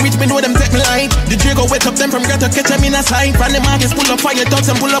something about the rich, me know them take me light. The Drago wake up them from ghetto, catch them in a sight. From the markets pull up fire dogs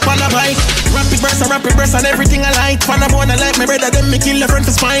and pull up on a bike. Rapid burst and everything I like. Fan I'm wanna like my brother, them me kill the front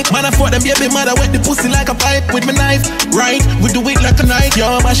for spine. Man I fought them baby mother wet the pussy like a pipe with my knife. Right, we do it like a knife.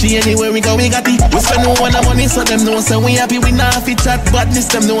 Yo, bashy anywhere we go, we got it. We spend no one money so them know say we happy. We not fit chat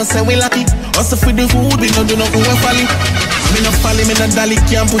badness, them no one say we lucky. Also for the food, we don't do nothing we folly. Me no folly, me no dolly,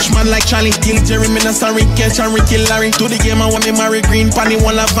 can't push man like Charlie. Kill Jerry, me no sorry, catch and kill Larry. To the game I want me marry green, panny,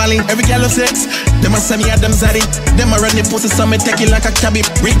 one la valley. Every girl of sex, them a say me a them zaddy. Them a run the pussy, so me take it like a cabbie.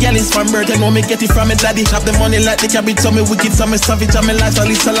 Real girl is from birth, and know me get it from me daddy. Have the money like the cabbie, so me wicked, so me savage, and me life all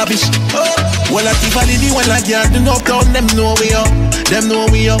is so lavish. Well I keep valid when I get the uptown, them know we out, them know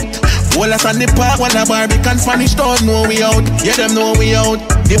we out. Well, I stand the park when I Barbican Spanish town know we out. Yeah, them know we out.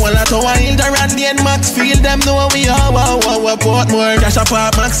 The one at Tower Hill, the Randy and Maxfield, them know we out. Portmore, Cash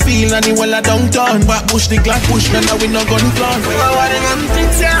Apart, Maxfield, and the one at downtown. Back bush, the Glock push, and now we no gun flown. We know what them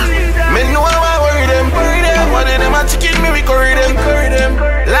things, yeah. Me know I worry them. What them a chicken, me we curry them.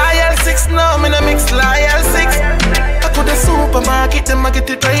 Loyal 6 now, me no mix loyal 6. To the supermarket, them a get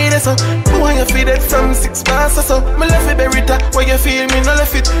it right so. Why you feed it from 6 bars or so? Me left it berita, where you feel me no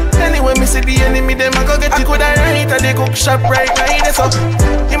left it. Anyway, me see the enemy, them a go get it. I coulda right at the cook shop right so.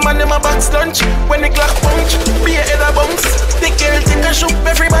 Him and them a box lunch, when the clock punch, be a head a bounce. The girl take a shoot,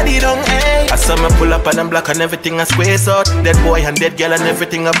 everybody down, hey. I saw me pull up and I'm black and everything I squeeze out. Dead boy and dead girl and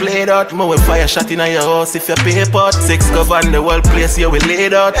everything I played out. Me will fire shot in your house if you pay pot. 6 govern the whole place, you will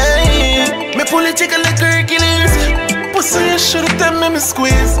laid out. Hey, me pull it chicken like Hercules. Pussy, you should've tell me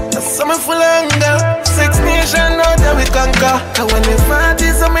squeeze. That's summer full of hunger. 6 Nation out that we conquer. I want the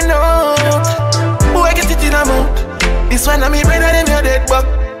parties on me note. Boy, get it in a mouth. This one of me brother, them your dead buck.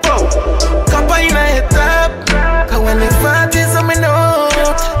 Copper in a head top. I want the parties on me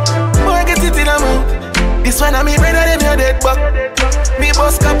note. Boy, get it in a mouth. This one of me brother, them your dead buck. Me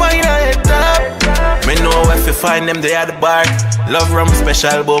boss copper in a head top. Me know if you find them, they at the bar. Love rum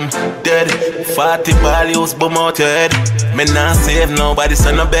special boom, dead. 40 ball use boom out your head. Me nah save nobody,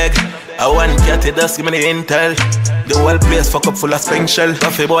 so no beg. I want cat to dust, give me the intel. The whole place fuck up full of spring shell.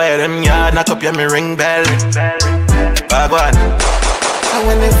 Coffee boy, them yard, knock up, yeah, me ring bell. Bag one. I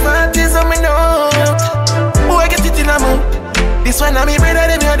want the parties on me note. Boy, get it in a mouth. This one of me brother,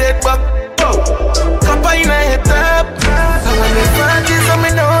 them your dead buck. Copper in a head top. I want the parties on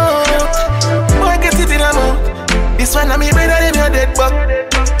me note. Boy, get it in a mouth. This one of me brother, them your dead buck.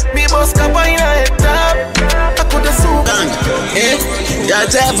 Me boss copper in a head top. I could have soup. Yeah,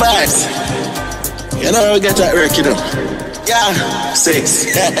 that vibes. You know how we get that work, you know. Yeah,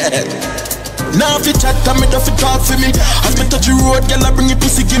 6. Now if you chat and me don't fi talk for me. As me touch the road, girl I bring you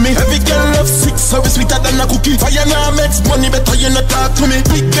pussy gimme. Every girl love 6, so it's sweeter than a cookie. Fire now makes money, better you not talk to me.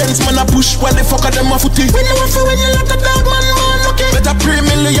 Big Benz man a push while the fucker them a footy. When you want for when you like a dog man, okay. Better pray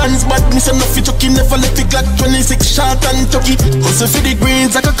millions, but me say nothing chucky. Never let it Glock 26 shot and chucky. Hustle for the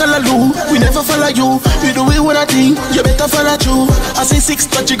greens like a callaloo. We never follow you, we do it one a thing. You better follow through. I say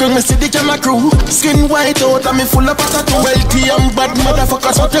 6 touchy girl, me see the camera crew. Skin white out and me full of potato. Wealthy and bad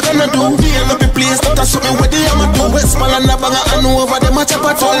motherfuckers, what you gonna do? The place that I show me where they am a do. Westman and a banger and over them a chop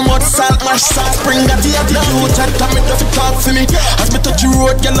at all. Mud, salt, mash, salt, spring got the attitude. Chat and me don't talk for me. As me touch the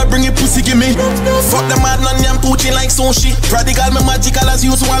road, girl I bring it pussy gimme. Fuck them mad and I'm Gucci like sushi. Radical, me magical as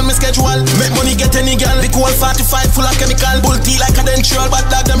usual, me schedule. Make money get any girl. The cool 45 full of chemical. Bulky like a dentural, but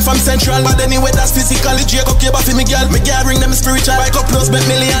dog them from central. But anyway that's physical. The J go cable for me girl. Me girl bring them spiritual. Bike up plus bet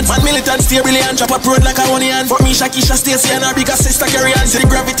millions. Man militant stay brilliant. Chop up road like a onion. Fuck me Shakisha Stacy and her bigger sister carry on. See the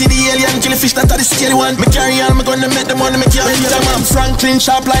gravity the alien kill the fish that are the scary one. Me carry on, me gonna make the money, me can't beat them. I'm Franklin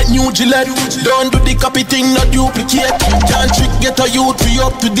sharp like new Gillette. Don't do the copy thing, not duplicate. Can't trick, get a youth, be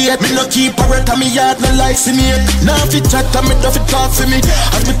up to date. Me no keep a rat on me yard, no like snake. Now if it chat, me don't fit talk for me.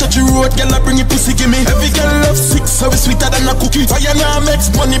 As me touch the road, girl I bring it pussy gimme. Every girl love 6, so it's sweeter than a cookie. Fire now makes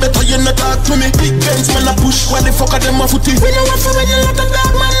money, better you not talk to me. Big Benz man a push, while the fucker them a footy. We know what for when you let a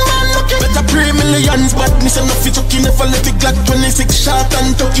dog man, okay. Better pray millions, but me say nothing chucky. Never let it Glock 26 shot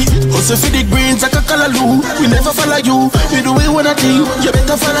and tucky. Hustle for the greens like a callaloo. We never follow you, we do it one a thing. You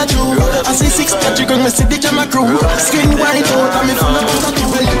better follow you. I say 6 touchy girl, me see the camera crew. Skin white out and me full of potato.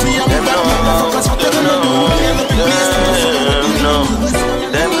 Wealthy and bad motherfuckers, what they gonna do?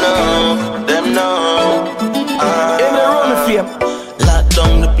 Them know. In the Romie fame. Lock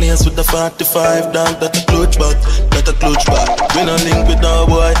down the place with the 45 down. That a clutch back, that a clutch back. We no link with no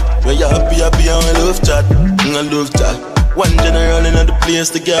boy. When you happy and we love chat, I love chat. One general in the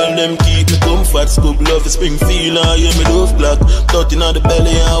place, the girl them keep me comfort. Scoop love is Springfield, and yeah, me love black. 13 on the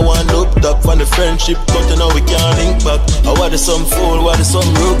belly, and one up top. From the friendship cut, and now we can't link back. I want some fool, want some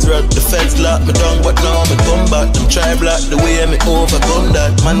roots rat. The feds lock me down, but now me come back. Them try block the way me overcome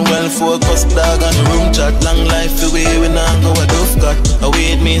that. Man well focused, dog on the room chat. Long life the way we now go a duff cut. I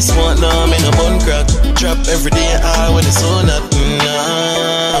wait me smart now, me no bun crack. Trap every day, I when it's on that.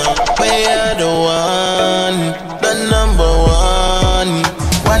 We are the one, the number one.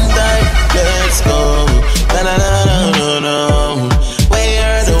 One time, let's go. Na na na na na. We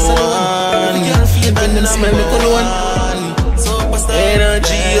are the one. When the smell me cool one.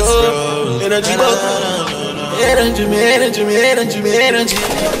 Energy, oh, energy, energy, me, energy, me, energy, me, energy,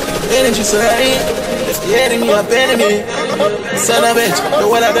 energy. So if the enemy up enemy, son of a bitch, the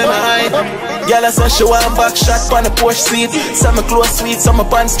one of them hide. Girl, I saw she want back shot on the Porsche seat. Some my clothes sweet, some my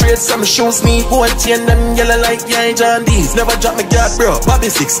pants straight, some my shoes neat. Go and chain them yellow like yeah, John D's. Never drop my guard, bro. Bobby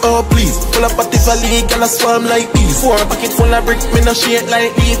 6, oh please. Pull up a Tiffany, girl, I swarm like bees. 4 pocket full of bricks, me no shit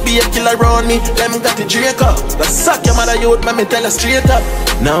like these. Be a killer around me, them got the Drake up. But suck your mother youth, man, me tell her straight up.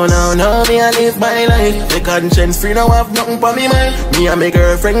 No, no, no, me I live my life. The conscience free, now have nothing for me mind. Me and my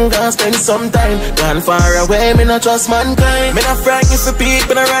girlfriend gonna spend some time. Gone far away, me not trust mankind. Me not frightened for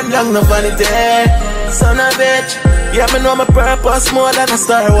people, me not run down no vanity. Son of a bitch, yeah, me know my purpose more than a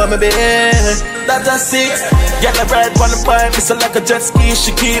star, what me be. That's a 6, get a ride on the pipe, it's like a jet ski.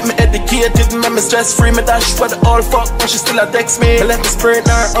 She keep me educated, make me stress free. Me dash for the old fuck, but she still a text me. I let me spray in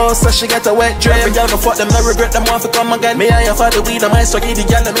her house, so she get a wet dream. Every girl me fuck them, I regret them, want to come again. Me and you for the weed, I might start the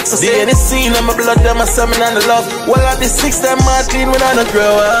girl that makes a scene. The scene, and my blood, them a semen and the love. Well, at the 6, them mad clean when I don't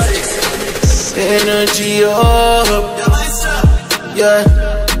grow up. Energy up, yeah.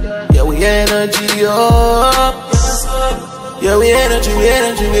 Yeah, we energy up. Yeah, we energy, we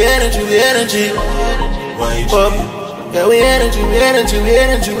energy, we energy, we energy up. Yeah, we energy, we energy, we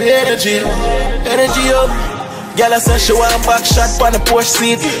energy, we energy. Energy up. Girl, I said she want back shot on the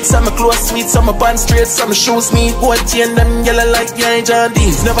Porsche seat. Some my clothes sweet, some my pants straight, some my shoes neat. Go and chain them yellow like yeah, John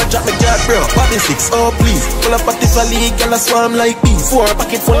D's. Never drop my guard, bro. Bobby 6, oh please. Pull up a Tiffany, girl, I swarm like bees. 4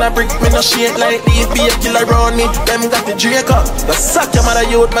 pocket full of bricks, me no shit like these. Be a killer around me, them got the Drake up. But suck your mother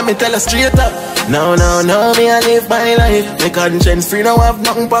youth, man, me tell her straight up. No, no, no, me I live my life. My conscience free, now have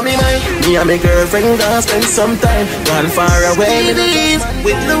nothing for me mind. Me and my girlfriend gonna spend some time. Gone far away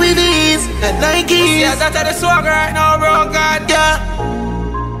with Louis V's and Nike. Yeah, that's the swag right now, bro, God, yeah.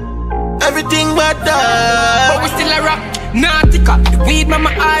 Everything but that. But we still a rock, nautica. The weed my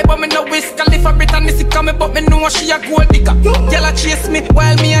eye, but me no whisk. I live a bit and this come me, but me know she a gold digger. Girl a chase me,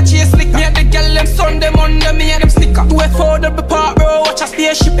 while me a chase liquor. Me and the girl them son them under me and them snicker. 2 double part, bro, watch a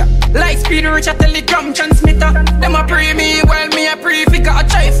spaceship, yeah. Light speed rich a telegram transmitter. Them a pre me, while me a pre-figure. I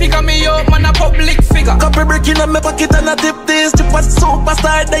try figure me out, man a public figure. figure. Couple brick in my pocket and I tip this. Chip was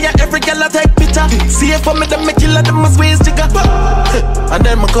superstar, there every girl I take picture. See it for me, them me kill her, them my squeeze jigger. And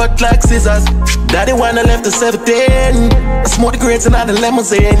then my cut like scissors. Daddy wanna left the 17. I smoke the grapes and I the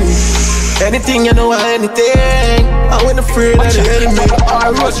limousine. Anything you know, anything. I went afraid of the enemy.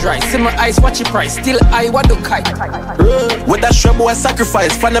 Rose rice, see my eyes, watch your price. Still I want to kite. With that shrub boy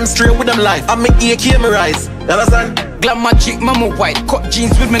sacrifice. Find them straight with them life. I make AK me rise. You understand? Glam magic, mama white. Cut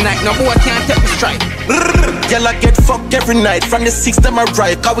jeans with me night. No boy can't take me strike. Girl I get fucked every night. From the 6th time I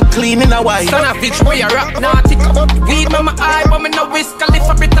ride. Cause we clean in a white. Son of bitch, where you rap, nah tick up. Weed mama eye, but me no whisk. I live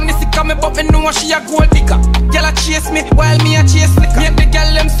a bit and this come me, but me know she a gold digger. Girl a chase me, while me a chase liquor. Make the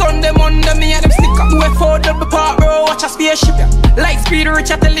girl them Sunday, Monday, me a them snicker. 2F4 double park, bro, watch a spaceship ya. Light speed, rich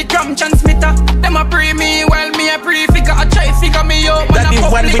a telegram transmitter. Them a pre me, while me a pre-figure. I try figure me out, man that a the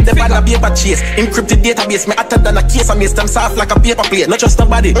one with the bag of paper chase. Encrypted database, me hotter than a case. I make them soft like a paper plate. Not just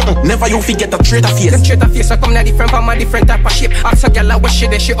nobody, never you forget a traitor face. Them traitor face, I come na different from a different type of shape. Ask a girl a wash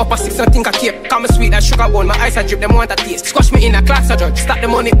she up a 6 and think a cape. Come sweet as sugar bone, my eyes a drip, them want a taste. Squash me in a class a judge, start the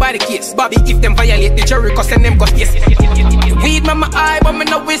money by the case. Bobby, if them violate the jury, cause send them go space. Weed mama eye, but me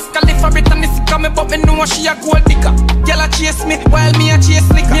no whisk. I live for it and this come me, but me know she a gold digger. Girl a chase me, while me a chase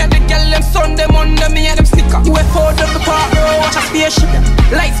liquor. Me and the girl them Sunday, Monday, me and them snicker. 2F4 double park, bro, watch a spaceship.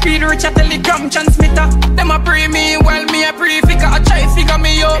 Light speed, rich a telegram transmitter. Them a pre me, while me a pre-figure. I try figure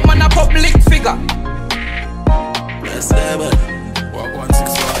me out, man a public figure. Yes, man. What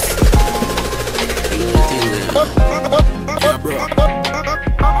 161? Yeah, bro.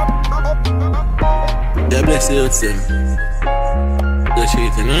 Yeah, bless you, it's him. The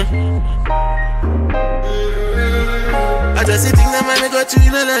shit, you know? I just think that man, I got you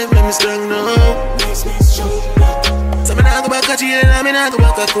in a life, let me strong now. So me nah go back a jail, and me nah go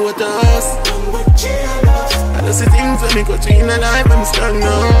back a courthouse. I just think when me got you in a life, let me strong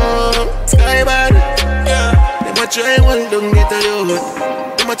now. Sky bad, yeah. Them a try one, don't get a youth.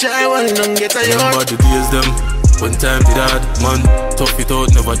 Them a try one, don't get a youth. Remember the days them, one time did hard. Man, tough it out,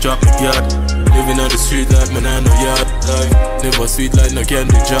 never drop my guard. Living on the street like man, I no yard. Like, never sweet like no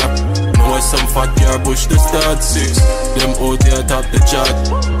candy job. Now I some fat car push the start 6. Them out there top the chart.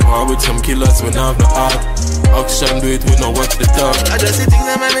 War with some killers when I have no heart. Action do it, we know what the talk. I just think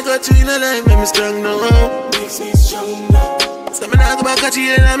that man, I got you in a life, make me strong now. Makes me strong now. So me nah go back a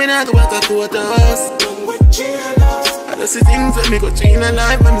jail, and me nah go back a courthouse. I just think that me got you in a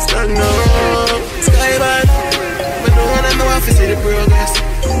life, make me strong now. Sky bad, but no one I know I feel see the progress.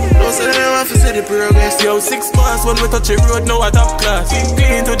 No say they don't have to see the progress. Yo, 6 bars when we touch the road, now I top class.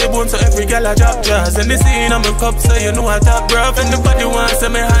 Clean to the bone so every girl I drop jazz. And the scene I'm a cup so you know I top rough. And the body wants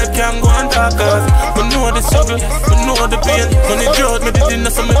say me hype can't go on talk cause I know the struggle, I know the pain. When it drought me the dinner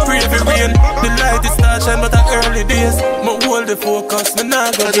so me pray for rain. The light is not shine but at early days. Me hold the focus, me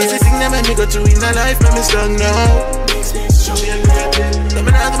nah go I just think that man me got you in a life, make me strong now. Makes me strong and ready. So me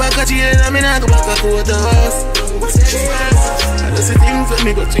nah go back a jail, and me nah go back a courthouse. I just think that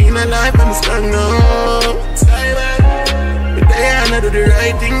me got you in a life, I'm strong now. Sky man, but they are not do the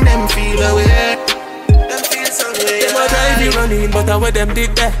right thing, them feel away. Them feel some way. Them a drive you running, but I where them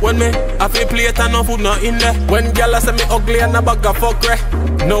did there. When me, I feel plate and no food not in there. When gyal say me ugly and a bag of fuck re.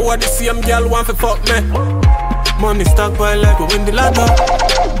 Now what the same gyal want to fuck me. Money stockpile like we win the lotto.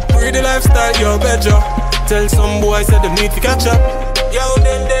 Free the lifestyle, yo better. Tell some boys that them need to catch up. Yo,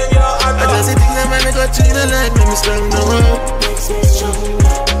 then, yo, I just think that man, I got you in a life, make me strong now. Makes me strong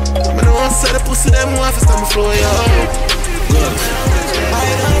now. I know I said the pussy, them want to stand floor, yo.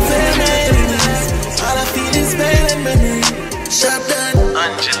 I don't feel memories, all I feel is pain and memory. Shot down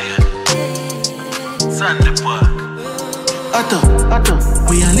Angelia, Sunday Park. Otto,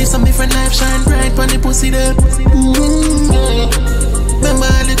 we all live some different life, shine bright on the pussy them. Remember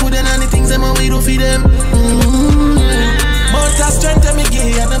all the good and all the things them and we do for them. But I strength me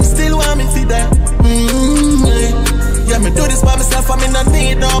give and them still want me for them. Yeah, me do this by myself, I me not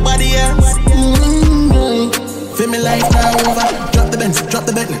need nobody else. Feel me life now over. Drop the Benz, drop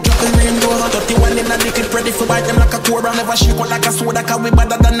the Bentley, drop the Range Rover. 31 in a liquid, ready for bite them like a cobra. Never shake out like a soda, cause we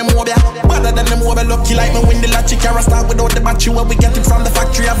better than the mobile. Better than the mobile, lucky like me win the lottery. Can't start without the battery, where we get it from the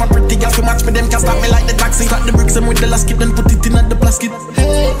factory. Have a pretty girl to match me, them can't stop me like the taxi. Start the bricks and with the last kid, then put it in at the plastic.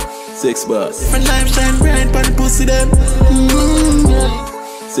 Hey. 6 bars. Different life shine bright, but the pussy them.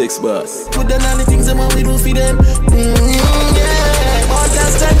 6 bars. Put down all the things that we do for them. Yeah. All that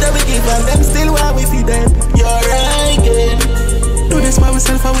strength that we give and them still while we feed them. You're right, yeah. Do this by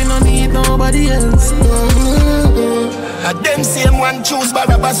myself and we don't need nobody else. Them same one choose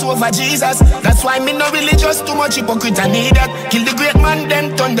Barabbas over Jesus. That's why me no religious, too much hypocrite I need that. Kill the great man,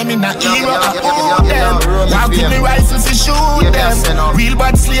 them turn them in a hero. I owe them. Now give me rifle to shoot them. Real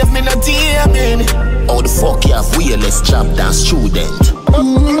bad slave, me no teaming. How the fuck you have wireless job than student?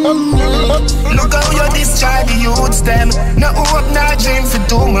 Look how you discharge the youths them. No hope, no dream for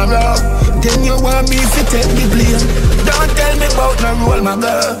tomorrow. Then you want me to take the blame. Don't tell me about no role, my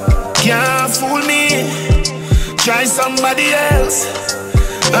girl. Can't fool me. Try somebody else.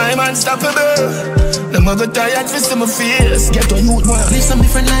 I'm unstoppable. The mother tired for some fears. Get to youth one. Live some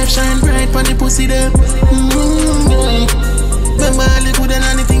different life, shine bright on the pussy them. Remember all the good and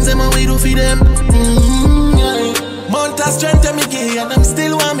all the things them way to feed them. Mount of strength to me gay and I'm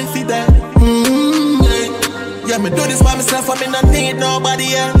still want me feed them. Yeah, me do this by myself and me not need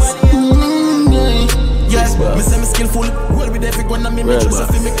nobody else. Yes, me say me skillful. Roll with everyone and me make sure I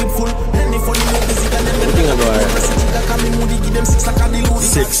feel me clip full. Any funny music and them them 6 like a deal.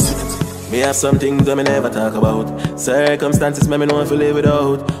 6. Me have some things that me never talk about. Circumstances me know if you live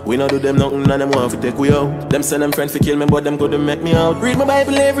without. We not do them nothing and them want to take we out. Them send them friends to kill me but them couldn't make me out. Read my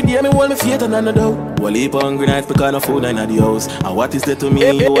Bible every day, me hold me faith and none doubt. Well, heap hungry nights because no food in the house. And what is that to me?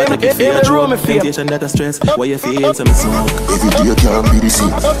 You want to make feel a drug. Temptation that a stress. Why you feel some smoke? Every day can't be the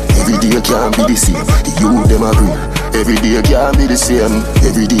same. Every day can't be the same. The youth them agree. Every day can't be the same.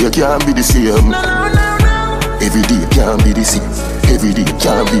 Every day can't be the same. Every day can't be the same. Every day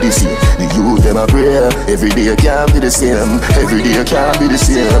can't be the same. The youth them a prayer. Every day can't be the same. Every day can't be the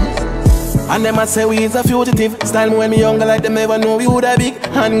same. And them a say we is a fugitive. Style me when me younger like them never know we would have big.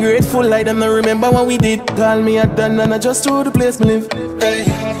 Ungrateful like them not remember what we did. Call me a done and I just through the place me live. Hey.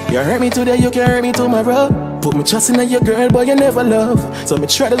 You hurt me today, you can hurt me tomorrow. Put me trust in your girl, but you never love. So me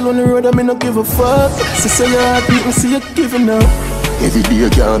try to on the road and me no give a fuck. Sister, your heart beat me, see you giving up. Every day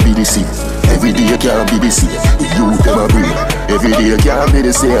can't be the same. Every day can't be the same. The youth them a breathe. Every day can't be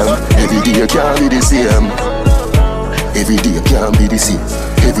the same. Every day can't be the same. Every day can't be the same.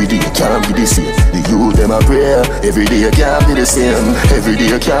 Every day can't be the same. The youth them a prayer. Every day can't be the same. Every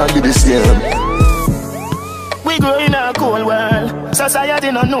day can't be the same. We grow in a cold world.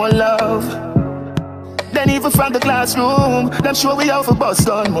 Society no know love. Then even from the classroom, them show we out for bust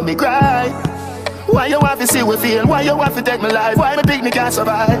down when we cry. Why you want to see we feel? Why you want to take my life? Why my picnic can't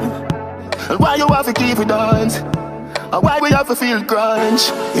survive? And why you want to keep it on? And why we have to feel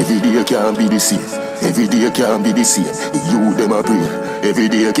crunch? Every day can't be the same. Every day can't be the same. The youth them a pray. Every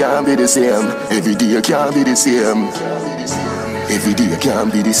day can't be the same. Every day can't be the same. Every day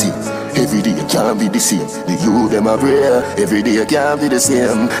can't be the same. Every day can't be the same. The youth them a pray. Every day can't be the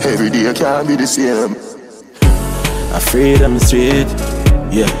same. Every day can't be the same. A freedom street,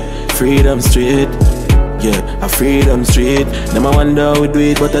 yeah. Freedom street, yeah. A freedom street. Them I wonder how we do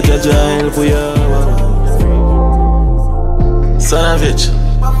it, but I judge I help for you. Son of bitch,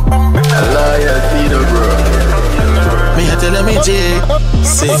 a loyalty to bro. Me a tell me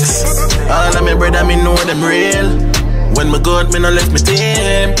J6. All of me brother me know them real. When me good, me no left me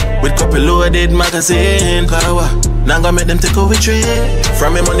team. With couple loaded magazine. Power, now gonna make them take away trade.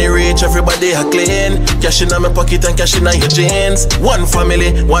 From me money reach, everybody a clean. Cash in my pocket and cash in your jeans. One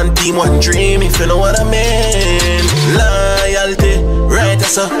family, one team, one dream. If you know what I mean. Loyalty, right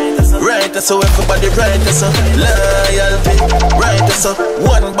so. Right so, everybody right so. Loyalty, right so.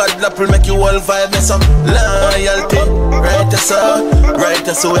 One bad apple make you all vibe so. Loyalty, right so. Right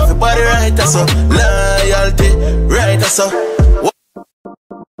so, everybody right so. Loyalty, right so.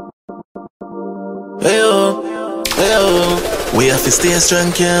 Hey-oh, hey-oh. We have to stay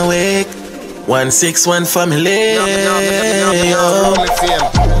strong, can't wake. 161 family.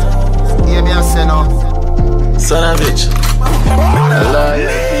 Son of bitch.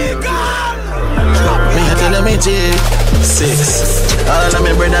 Me a tell me J6. All of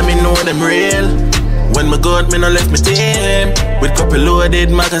me brother me know them real. When me good, me no left me team. With couple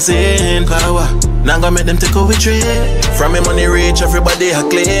loaded magazine. Power, now gonna make them take away trade. From me money reach, everybody a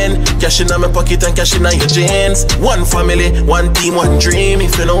clean. Cash in my pocket and cash in your jeans. One family, one team, one dream.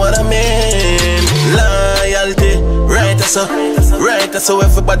 If you know what I mean. Loyalty, right so. Right so,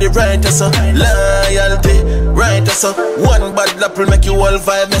 everybody right so. Loyalty, right so. One bad apple make you all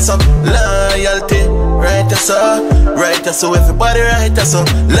vibe so. Loyalty, right so. Right so, everybody right so.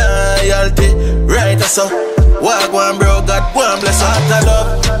 Loyalty, right so. Walk one bro, God one bless us. Heart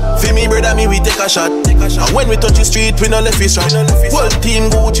love. Feel me brother, me we take a shot. And when we touch the street, we no left his trap. Whole team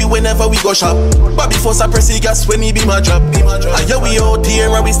Gucci whenever we go shop. Bobby Foss a press the gas when he be my drop. And yeah we out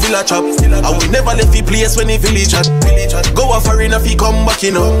here and we still a chop. And we never left the place when the village at. Go off foreign if he come back,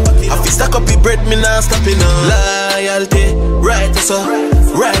 you know. If he stack up the bread, me nah stop, you know. Loyalty, right so.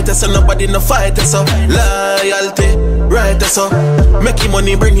 Right so, nobody no fight so. Loyalty, right so. Make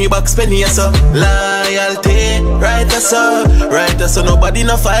money, bring you back, spend it so. Loyalty, right so. Right so, nobody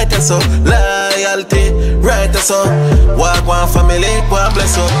no fight so. Loyalty, right so. Walk one family, one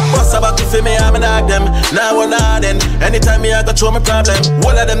bless up. What's a back if me, I'm a dog them. Now we're not then. Anytime me, I got throw my problem.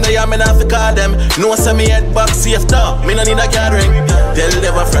 All of them, they are me, not to call them. No, send me head back safe down. Me no need a gathering. Tell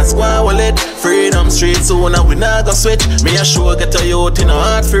them a friends, go and wallet. Freedom Street, so now we not go switch. Me a sure get a youth in a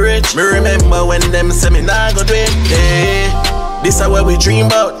heart for rich. Me remember when them say me not go do it. Hey, this is what we dream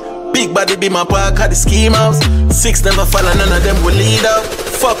about. Big body be my park at the scheme house. 6 never fall and none of them will lead out.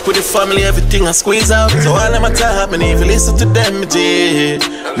 Fuck with the family, everything I squeeze out. So all them a talk, me never listen to them, J.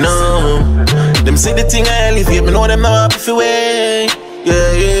 No, them say the thing I elevate, me know them not happy for way.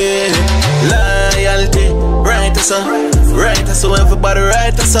 Yeah, yeah. Loyalty, right or so. Right or so, everybody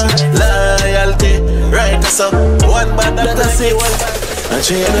right or so. Loyalty, right or so. One bad that I say one bad. I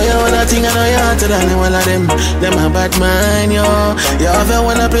show you know you wanna think I know you hotter than all of them. Them a bad mind, yo. You have a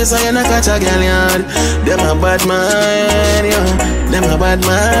wanna place so you not catch a girl yard. Them a bad mind, yo. Them a bad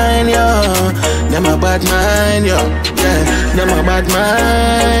mind, yo. Them a bad mind, yo. Yeah, them a bad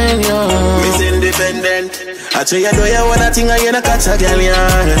mind, yo. Miss Independent. I show you know you wanna think you not catch a girl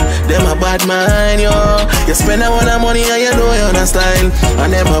yard. Them a bad mind, yo. You spend a lot of money and you know you on a style.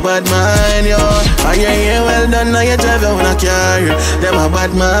 And them a bad mind, yo. And you well done now you drive you on a car. Them a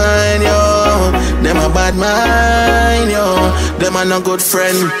bad mind, yo. Them a bad mind, yo. Them a no good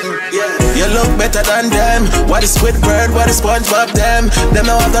friend. You look better than them. What is Squidward, what is SpongeBob them? Them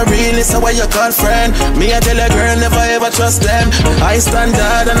know what the real is, so what you call friend. Me I tell a girl, never ever trust them. I stand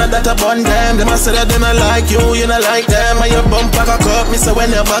out and I that upon them. Them a say that they not like you not like them. And your bump back a cup, me say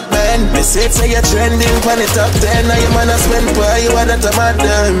when you back bend. Me say you're trending for the top 10. Now you man a spend for you are that I'm at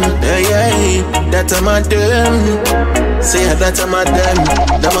them. Yeah, yeah, that I'm at them. Say that I'm at them.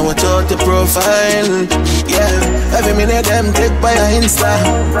 Them I watch out the profile. Yeah, every minute them take by your Insta.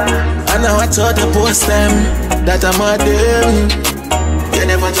 And I watch out the post them. That I'm at them. You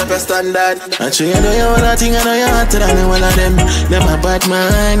never drop a standard. And you know you wanna think I know you hotter than all of them. Them a bad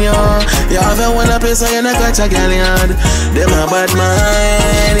mind, yo. You have a wanna place so you not catch a girl yard. Them a bad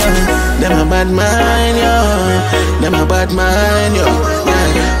mind, yo. Them a bad mind, yo. Them a bad mind, yo.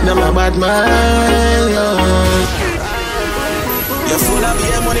 Yeah, them a bad mind, yo. You're full of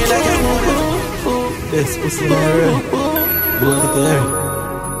your money like a fool. This pussy in there. Do it there.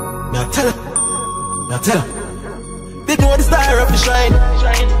 Now tell her. Now tell her. They know the star of the shine.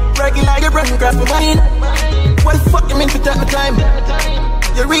 Bragging like you're running crap for mine. What the fuck you mean to take my time?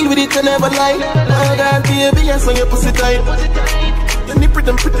 You're real with it, you never lie. Oh God, baby, yes, on your pussy tight. You nip it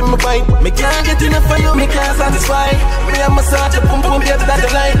and pretty my bite. Me can't get enough for you, me can't satisfy. Me a massage your pum pum, get that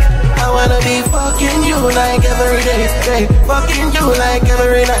you like. I wanna be fucking you like every day, hey. Fucking you like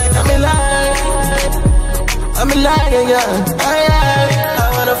every night. I'm in line, I'm in line, yeah. I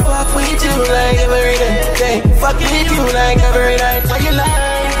wanna fuck with you like every day, hey. Fucking you like every night. Why you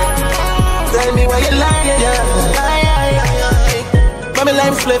lie? Tell me why you lie, yeah. Mommy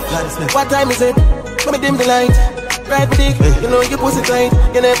lime flip. What time is it? Mommy dim the light. Right dick, you know you pussy tight.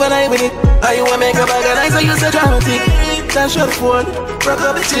 You never lie with it. How you wanna make a bag of nice, so you say dramatic. Dash your phone, broke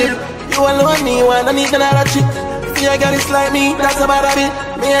up the chip. You alone me, one, I need another chick. See I got it like me, that's about a bit.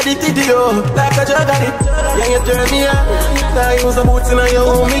 Me addicted to you, like a drug addict. Yeah, you turn me on. Now you use the boots in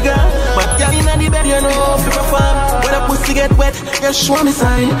your omega. But girl in the bed, you know, if you perform. When a pussy get wet, you show me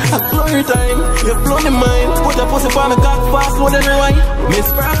sign. I blow your time, you blow my mind. Put your pussy for me, cock fast, slow down the wine. Miss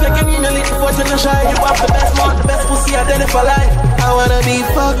Perfect, and you need to watch you shy. You have the best one, the best pussy I did it for life. I wanna be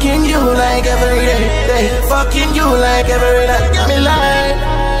fucking you like every day. Fucking you like every night. I'm in line,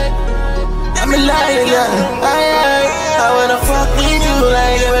 I'm in line, yeah. I wanna fuck with you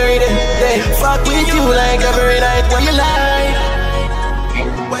like every day. Fuck with you like every night. Why you lie?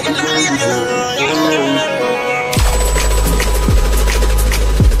 Why you lie?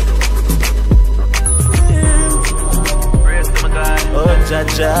 Oh,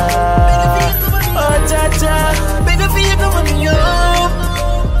 cha-cha. Oh, cha-cha. Baby, feel come on me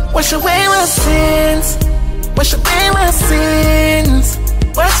up. Wash away my sins. Wash away my sins.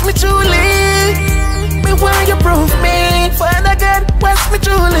 Wash me truly. Me why you prove me. Father God, wash me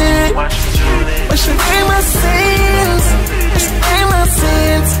truly. Wash away my sins. Wash away my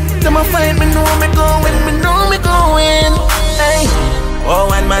sins. Them a fight me know me going. Me know me going. Hey. Oh,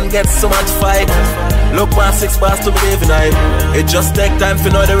 one man gets so much fight. Look past 6 bars to believe in life. It just take time to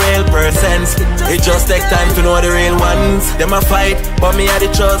know the real persons. It just take time to know the real ones. Them a fight, but me are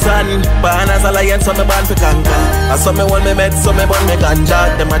the chosen. Born as a lion, so me born for conquer. I saw me want me med, so me born me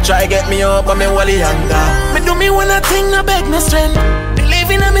ganja. Them a try get me up, but me wally younger. Me do me one a thing, no beg no strength.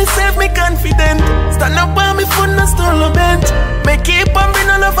 Believing in myself, me confident. Stand up on me foot, no stole no bent. Me keep on bring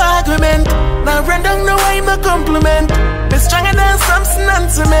no love argument. Now run down no why no compliment. Me stronger than Samson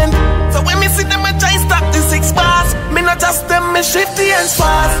and cement. So when me see them a try stop the 6 bars, me not just them, me shift the ends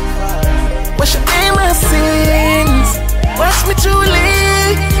fast. Wash away my sins. Wash me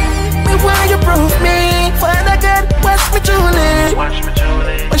truly. Me why you prove me. Father God, wash me truly. Wash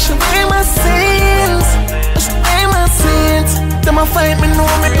away my sins. Wash away my sins. Them a fight me know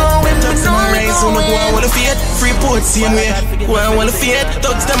me going. Me know me going. Go on with the fate. Free port same way. Go on with the fate.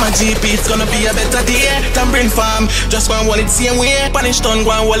 Thugs them a GP. It's gonna be a better day. Tambrin farm. Just go on with it same way. Punish done. Go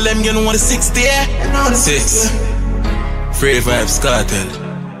on with them. You know what the 6th day. 6. Free vibes cartel.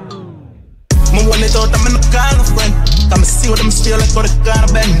 Me want it out, I'm in no kind of friend. Come see what I'm still like for the kind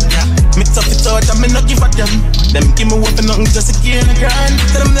of bend. Mix up it out, I'm in no give a damn. Them give me weapon, nothing just a gain a grand.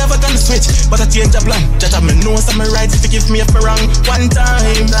 Tell them never gonna switch, but I change a plan. Just have me know some rights if you give me a wrong. One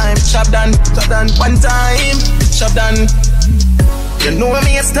time, shop done, one time, shop done. You know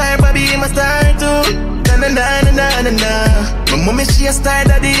me a star, baby, I'm a star too. Na na na na na na. My mommy she a star,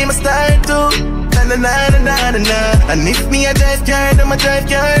 daddy, I'm a star too. Na na na na na na. And if me a drive car, then I drive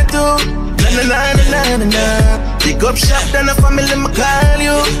car too. Na na na na na na. Pick up shop, then a family me call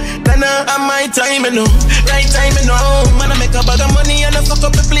you. Then I'm my time, you know. Right time, you know. Man, I make a bag of money and I fuck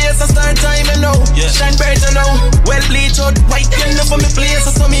up the place. I start time, you know. Shine bright, you know. Well bleach out white, you know, for me place.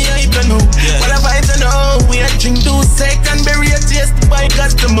 I saw me hype, you know. What a vibe, you know. We a drink 2 seconds, bury a taste by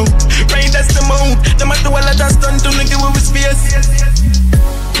God's the moon. Right, that's the moon. Them a do all of that stunt to give with space.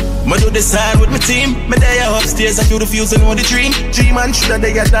 Ma do this hard with my team. Me there upstairs, I feel the fuse and know the dream. G-man shoulda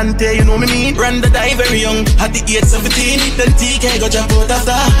they a Dante, you know me mean. Run the die very young, at the age 17. Then TK go jump out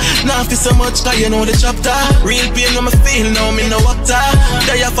after. Now feel so much, cause you know the chapter. Real pain when me feel, now me no actor.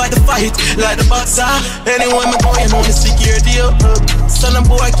 There you fight the fight, like the boxer. Anyway me go, you know the security up. Son of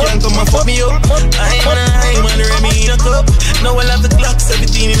boy can't come and fuck me up. I'm on Romie in a cup. Now I have the Glock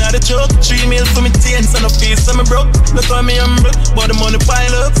 17 in the truck. 3 mil for me teens and a face so me broke. Look on me humble, but the money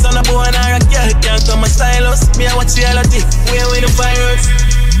pile up. Son of boy and I girl can't come and style us. Me I watch reality, where with the virus.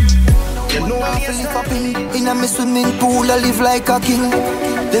 You know I feel it popping. In a me swimming pool, I live like a king.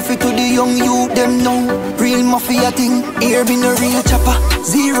 Left it to the young youth, them know. Real mafia thing. Here been a real chopper.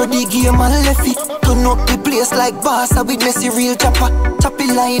 Zero the game and left it. Turn up the place like Barca with Messi, real chopper.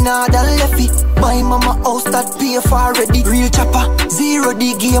 Choppy line hard and left it. Buy mama house that pay for already. Real chopper. Zero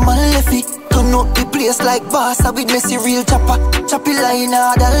the game and left it. Turn up the place like Barca with Messi, real chopper. Choppy line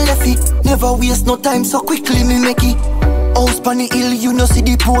hard and left it. Never waste no time, so quickly me make it. House pan the hill, you know see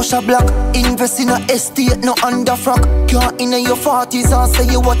the Porsche black. Invest in a estate, no under frock. Can't in your 40s and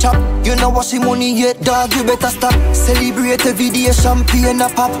say you watch up. You know wash the money yet, dog, you better stop. Celebrate every day, champagne a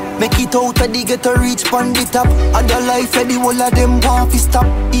pop. Make it out of the ghetto, reach pan the top. Other life, the whole of them want to stop.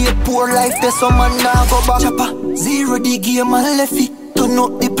 Here poor life, there's some man now go back. Chopper, zero the game and left it. Turn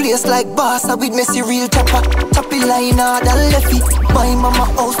up the place like Barca with Messi, real chopper. Choppy line hard and left it. Buy mama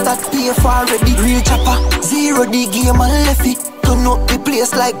house that pay for already. Real chopper, zero the game and left it. Turn up the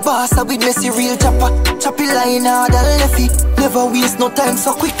place like Barca with Messi, real chopper. Choppy line hard and left it. Never waste no time,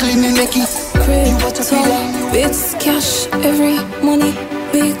 so quickly me make it. Crypto, bits, cash, every money,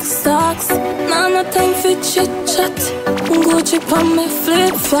 big stocks. Nah, no time for chit chat. Gucci on me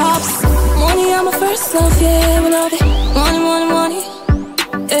flip flops. Money, I'm a first love, yeah, we love it. Money, money, money.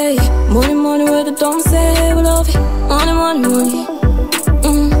 Hey, money, money, where the dumb say we love it. Money, money, money.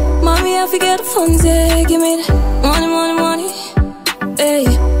 Mommy, I forget the funds, yeah, give me the money, money, money. Hey,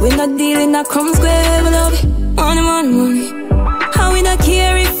 we not dealing that crumbs, square, we love it. Money, money, money. How we not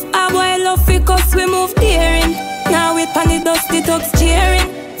care if our boy love it, cause we move daring. Now with panny dust, the dogs cheering.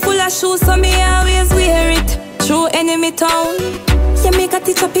 Full of shoes, so me always wear it. Through enemy town. Yeah, make a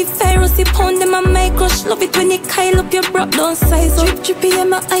teach up if virus, he pound them and my crush. Love it when you Kyle up your bro, don't size up. Drip drippy, yeah,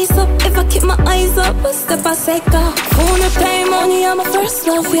 my eyes up, if I keep my eyes up. Step aside, go. Phone reply, money, I'm my first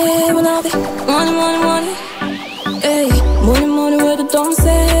love, yeah, we love it. Money, money, money. Hey, money, money, where the dumb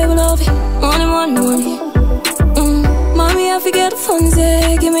say we love it. Money, money, money. Mommy, I forget the funds,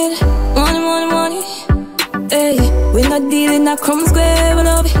 yeah, give me the money, money, money. Hey, we not dealing that crumbs, square, we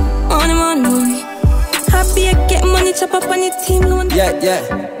love it. Money, money, money. Happy I get money, chop up on your team loan. Yeah,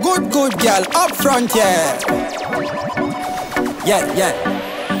 yeah. Good, good girl, up front, yeah. Yeah,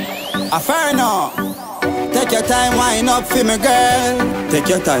 yeah. I fair now. Take your time, wine up for me, girl. Take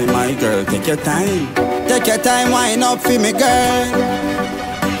your time, my girl, take your time. Take your time, wine up for me, girl.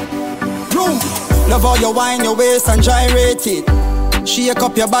 Boom. Love how you wine your waist and gyrate it. Shake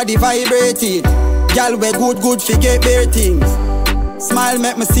up your body, vibrate it. Girl, we good, forget bare things. Smile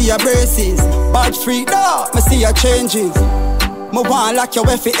make me see your braces. Bad freak, no, me see your changes. Me want like you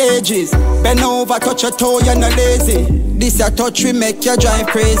for ages. Bend over, touch your toe, you're not lazy. This your touch we make you drive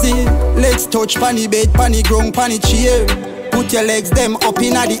crazy. Legs touch panny bed, panny ground, panny chair. Put your legs them up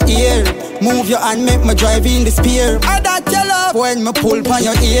in the air. Move your hand, make me drive in the spear. I that your love when me pull pan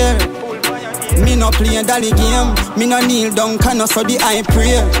your ear. Me no play dolly game. Me no kneel down, can so the I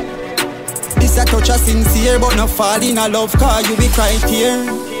pray. This a touch a sincere, but no fall in a love, cause you be cry tear.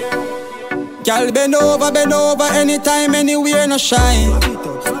 Girl bend over, anytime, anywhere, no shine.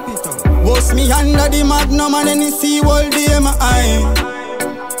 Boast me under the magnum and any sea all day my eye.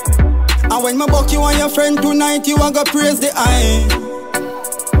 And when me buck you and your friend tonight, you a go praise the eye.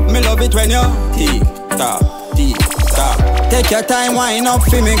 Me love it when you tick tock, tick tock. Take your time, wind up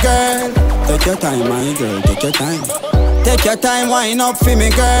for me, girl. Take your time, my girl, take your time. Take your time, wind up for me,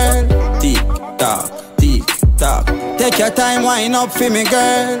 girl. Tick tock, tick tock. Take your time, wind up for me,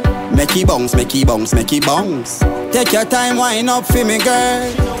 girl. Make it bounce, make it bounce, make it bounce. Take your time, wind up for me,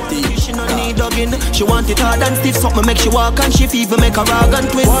 girl. She no need hugging. She want it hard and stiff, something make she walk and she even make a rag and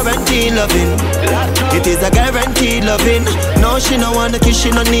twist. Guaranteed loving, it is a guaranteed loving. No, she no want a kiss,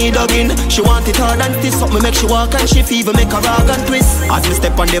 she no need hugging. She want it hard and stiff, something make she walk and she even make a rag and twist. As me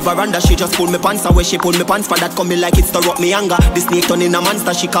step on the veranda, she just pull me pants away. She pull me pants for that coming like it's to rock me anger. The snake turn in a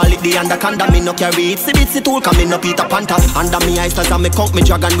monster, she call it the anaconda. Me no carry it, see bitsy tool, come in no Peter Panther. Under me eyes as I me count me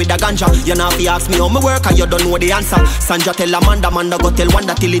dragon with a ganja. You know if you ask me how me work and you don't know the answer. Sandra tell Amanda, Amanda go tell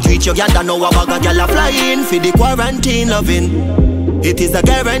Wanda till it reach your yanda. Know a bag of gyal a flying for the quarantine loving. It is a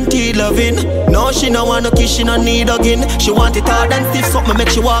guaranteed loving. No, she no want no kiss, she no need hugging. She want it hard and stiff, something make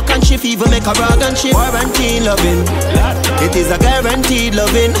she walk and she even make a rag and she quarantine loving. It is a guaranteed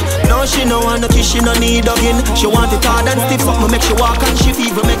loving. No, she no want no kiss, she no need hugging. She want it hard and stiff, something make she walk and she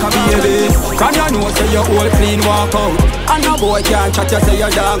even make a rag. Baby, can you know say you all clean walk out? And no boy can't chat you say you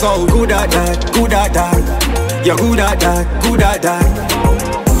dog out. Good at that, good at that. You good at that, good at that.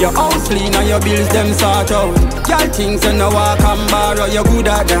 Your house clean and your bills them sort out. Girl things you no walk and borrow. You good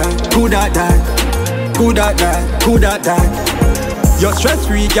at that, good at that. Good at that, good at that. You're stress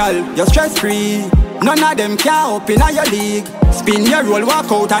free, girl, you're stress free. None of them can up in your league. Spin your roll,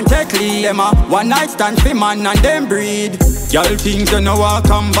 walk out and take lead. Them a one night stand for man and them breed. Girl things you no walk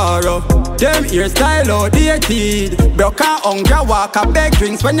and borrow. Them hairstyle outdated. Broke and hungry walk a beg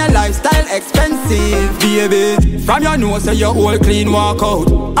drinks when your lifestyle expensive. Baby, from your nose say you all clean walk out.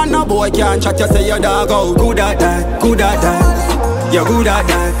 And no boy can't chat you say your dog out. Good at that, good at that. You good at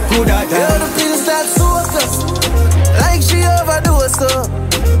that, good at that. Girl, the feels that soak us like she overdose so.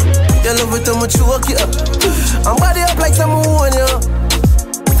 You love it how much you walk it up and body up like someone you.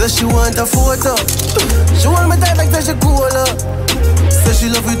 So she want a photo. She want me tight like that she cool up. So she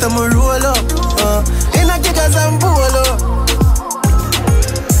love it, I'ma roll up in a kickers and polo.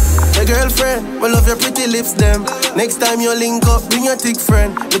 Your girlfriend, will love your pretty lips, them. Next time you link up, bring your thick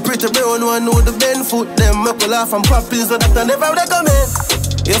friend. The pretty brown one know the bend foot, them. Make a laugh and pop pills, so that I never recommend.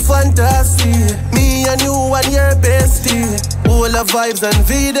 You're fantastic, me and you and your bestie. All the vibes and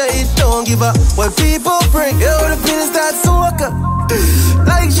video, it don't give up. When people pray, yo, the pills that soak up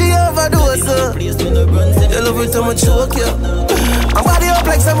like she overdose. You love it how much choke you. I'm body up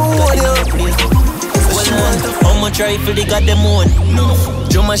like someone you. How much rifle they got them on?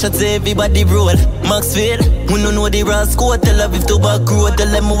 Drummer shots everybody roll. Maxfield, we don't know the Ross code. Tell her if to back road. Tell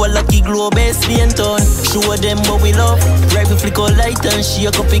them we lucky glow best in town. Show them what we love. Rifle flick out light and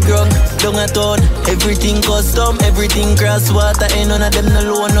shake up the ground. Down a town, everything custom, everything cross water. Ain't none of them no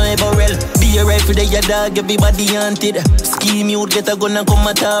low, no ever well. Be a rifle they your dog, everybody hunted. Scheme you get a gun and come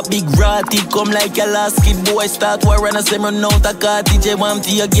at top. Big ratty, come like a last kid boy. Start war and a same run out a cartridge. Want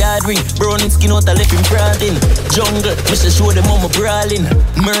to your gathering. Browning skin out a left him prating. Jungle, me show them how me brawling.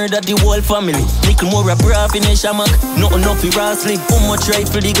 Murder the whole family. Nickel more a braff in a shamak. Nothing off the wrestling. How much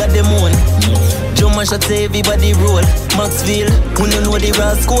rifle they got them on? Drummer shots everybody roll. Maxfield, we don't know the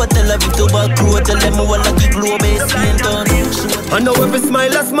Ross code. Tell her if to back road. Tell them we lucky glow base in town. I know every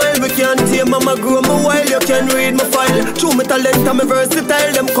smile a smile. We can't tame mama grow me while. You can read my file. True me talent and me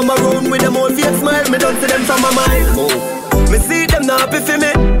versatile. Them come around with them all fake smile. Me don't see them from a mile. Me see them not happy for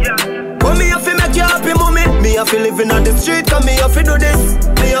me. But me have to make you happy, mommy. Me have to live in on the street, cause me have to do this.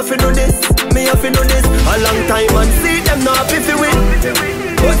 Me have to do this, me have to do this. A long time and see them not happy for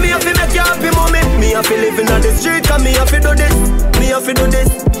it. But me have to make you happy, mommy. Me have to live in on the street, cause me have to do this. Me have to do this,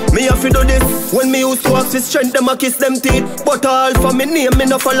 me have to do this. When me used to ask for strength, them a kiss them teeth. But all for me name, me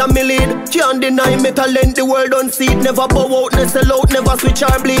no follow me lead. Can't deny me talent, the world don't see it. Never bow out, no sell out, never switch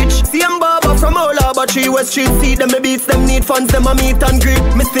or bleach. Same barber from all Harbour 3 West Street. See them me beats, them need fans, them a meet and greet.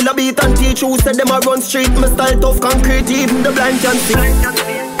 Me still a beat and teach who said them a run street. Me style tough concrete, even the blind can see.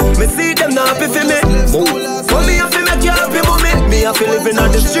 Me see them not happy for me. So me have to make you happy, mommy. Me have to live in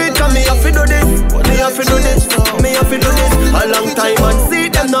on the street, cause me have to do this. Me have to do this, me have to do this. A long time and see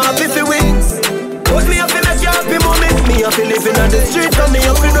them not happy for me. But me have to make you happy, mommy. Me have to live in on the street, cause me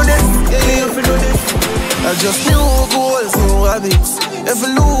have to do this. Me have to do this. I just new goals, new habits.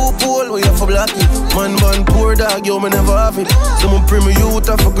 Every loophole we have for block it. Man, poor dog, yo, me never have it. Someone pre me youth,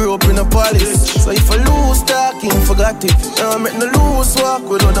 I for grow up in a palace. So if I lose talking, forgot it. Now I make no lose walk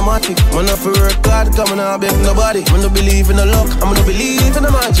with automatic. Man, I for work hard, come and I beg nobody. Man, don't believe in the luck, I'm gonna believe in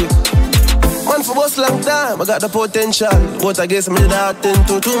the magic. Man, for bust long time, I got the potential. But I guess me did attend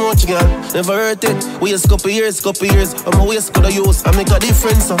to too much, girl. Never hurt it, waste couple years. I'm a waste could I use, I make a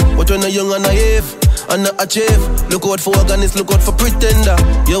difference. But when I'm young and naive, and not achieve, look out for organist, look out for pretender.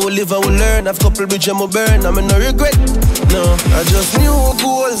 You will live and will learn, have couple bridges I burn, I'm in no regret. No, I just new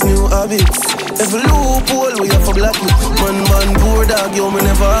goals, new habits. Every loophole we have for black me. Man, poor dog, yo, me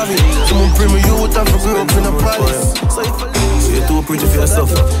never have it. Someone pre me youth and for grow up in a palace. So if I you're too pretty for yourself.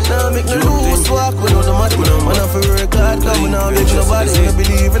 Now make you lose walk without the magic. Man, I feel work hard, come and I'll make nobody. I'm gonna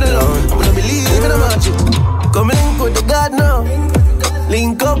believe in the love, I'm gonna believe in the magic. Come link with the God now.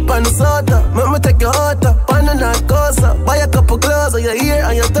 Link up on the soda. Mama take your heart up, on the narcosa. Buy a couple clothes on your ear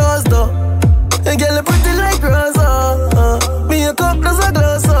and your toes though. And girl, you pretty like Rosa. Me a cup, there's a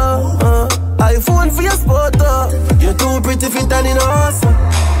glass iPhone for your spot you're too pretty fit and in a house.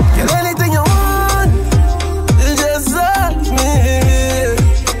 Get anything you want, you just ask me.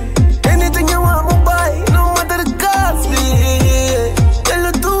 Anything you want, me buy, no matter the cost me. Girl,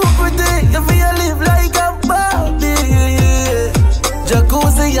 you too pretty, you feel live like a Barbie.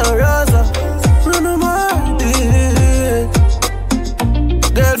 Jacuzzi and Rosa, run a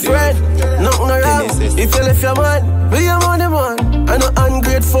girlfriend, nothing around. If you left your man, be your money man. I know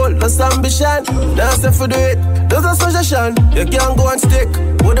ungrateful, that's ambition. That's if you do it, there's a suggestion. You can't go and stick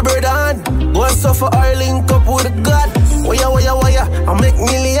with the bird hand. Go and suffer or link up with the God. Wire, I make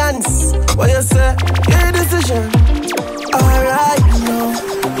millions. What you say? Your decision. Alright, now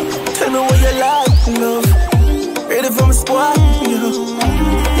tell me what you like, love. Ready for my squad,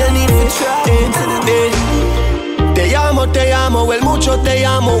 you need to try it. Te amo, well mucho te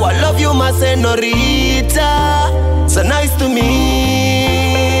amo. I love you, my senorita. So nice to meet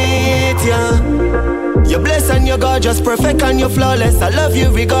ya. You're blessed and you're gorgeous, perfect and you're flawless. I love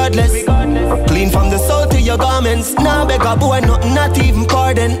you regardless. Clean from the soul to your garments. Nah, beg a boy, not even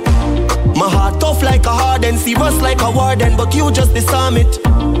pardon. My heart tough like a harden, serious like a warden, but you just disarm it.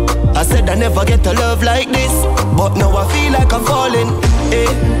 I said I never get a love like this, but now I feel like I'm falling.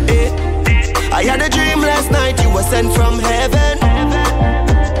 I had a dream last night, you were sent from heaven.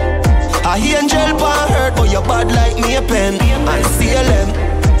 A angel pan hurt, but you're bad like me a pen. And CLM,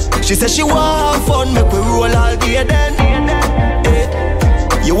 she said she want have fun, make we roll all day then.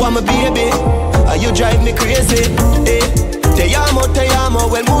 You want me baby, and you drive me crazy. Te amo,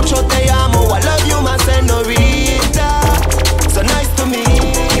 well mucho te amo. I love you, my senorita. So nice to meet you.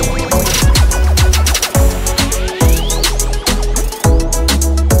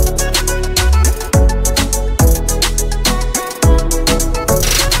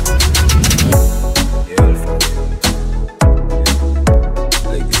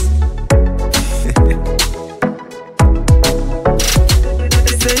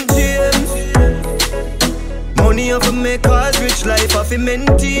 Make us rich life I fi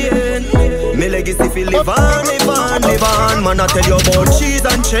maintain. Me legacy fi live on. Man I tell you about cheese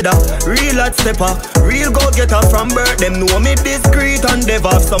and cheddar. Real hot stepper, real go-getter from birth. Them know me discreet and dev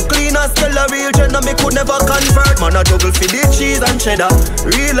have some cleaners. Tell a real gender me could never convert. Man I juggle fi the cheese and cheddar.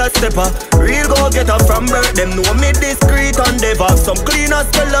 Real hot stepper, real go-getter from birth. Them know me discreet and dev have some cleaners.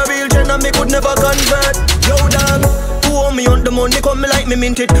 Tell a real gender me could never convert. Yo dog, owe me on the money, come me like me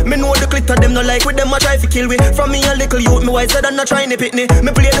mint it. Me know the glitter, them no like with them a try to kill me. From me a little youth, me wiser than not trying to pit me.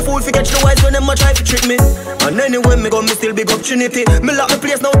 Me play the fool fi catch the wise when them a try to trick me. And anyway me go, me still big up Trinity. Me lock the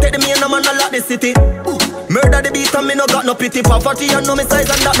place now, take the main man and lock the city. Murder the beat and me no got no pity. Poverty and no me size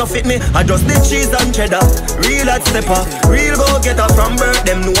and that no fit me. I just did cheese and cheddar. Real hot stepper, real go-getter from birth.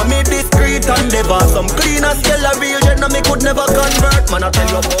 Them know me discreet and dev. Some cleaners tell a real gender me could never convert. Man I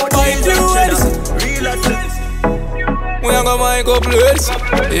tell you about cheese and cheddar. Real hot stepper. We ain't got my go place.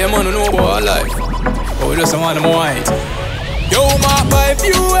 Yeah, man, know about life. But we just want them white. Yo, my buy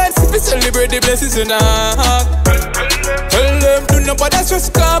viewers, if we celebrate the blessings in our tell them to nobody stress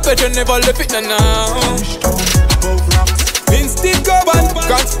carpet and never left it now. Instinct go on,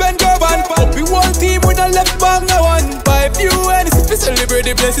 can't spend go on. Up we one team with a left back no one. Buy viewers, if we celebrate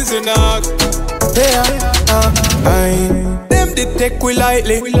the blessings in our them they take we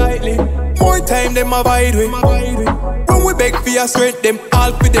lightly. More time them avoid we. When we beg for your strength, them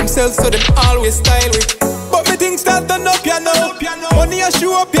all for themselves, so them always style with. But me things start turn up, you know. Money a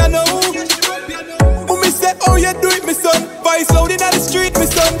show up, you know. Who me say, oh you do it, me son. Voice loud inna the street, me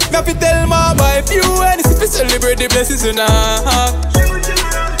son. Me have to tell my boy, if you and if you celebrate the blessings in our heart.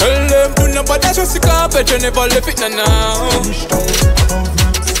 Tell them don't do nobody just a carpet. You never left it now.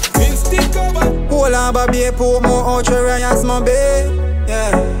 Hold on, baby, put more ultra Ryan's my babe.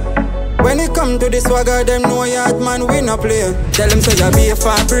 Yeah. When it come to the swagger, them know yard man we no play. Tell them say you be a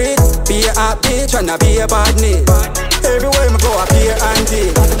fabric, be a hot bitch and be a badness. Everywhere me go up here and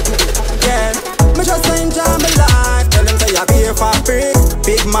dig. Yeah, me just enjoy my life. Tell them say you be a fabric,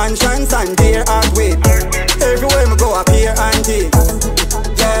 big mansions and dear hard with. Everywhere me go up here and dig.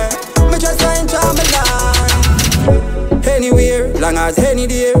 Yeah, me just enjoy my life. Anywhere, long as any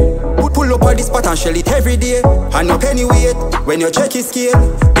day. Pull up on this spot and shell it every day. And no penny weight, when you check his scale.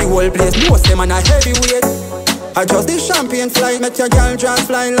 The whole place most them and a heavyweight. I just the champagne flight, make your girl just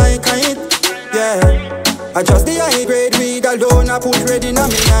fly like a hit. Yeah, I just the high grade weed, alone I put ready in my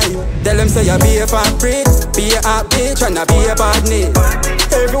eye. Tell them say you be a fabric, be a hot bitch and a be a badness.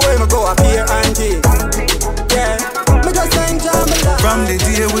 Everywhere me go up here and dig. Yeah, me just enjoy my life. From the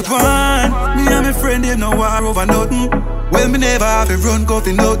day we born, me and my friend they no war over nothing. Well, me never have to run go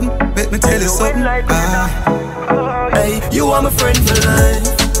for nothing. Let me tell you something. Hey, you are my friend for life.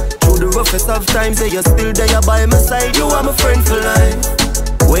 Through the roughest of times, say you're still there by my side. You are my friend for life.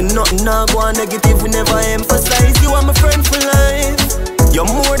 When nothing now go on negative, we never emphasize. You are my friend for life. You're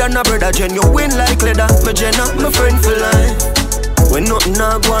more than a brother, Jen. You win like leather, my Jenna, my friend for life. When nothing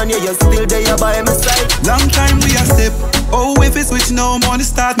now go on, yeah, you're still there by my side. Long time we a step. Oh, if it's switch now, money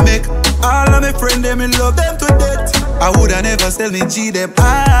start make. All of my friends, them in love them to death. I woulda never sell me G them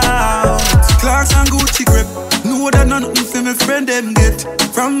out. Clarks and Gucci grip. Know that nothing for my friend them get.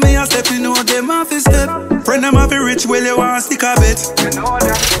 From me I step, you know them off his step. Friend them have a rich, well you want stick a bit.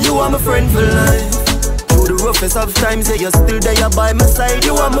 You are my friend for life. Through the roughest of times, yeah, you're still there by my side.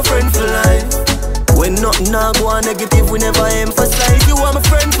 You are my friend for life. When nothing now go on negative, we never emphasize. You are my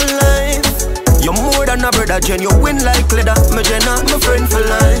friend for life. You're more than a brother, Jen. You win like leather, my Jenna, my friend for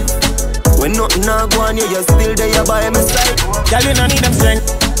life. When nothing now go on, yeah, you're still there by my side. Girl, you no need them strength.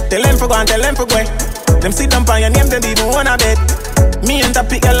 Tell them for go and tell them for go. Them sit down by your name, them even wanna bet. Me and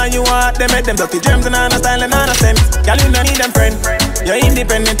Tappy, girl, and you want them make them dirty germs and on a style and on a sense. Girl, you no need them friend. You're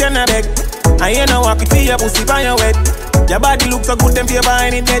independent, you're not beg. And you know walk it for your pussy by your wet. Your body looks so good, them favor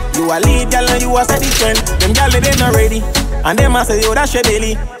any debt. You a lead, girl, and you a steady trend. Them girl, they not ready. And them a say, yo, that's your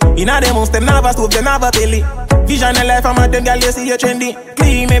belly. Inna them house, them never stove, them never belly. Vision of life, I'm at them, girl, you see you trendy.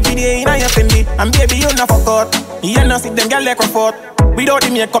 Clean every day, inna your Fendi. And baby, you not fuck out. You not see them, girl, like comfort. Without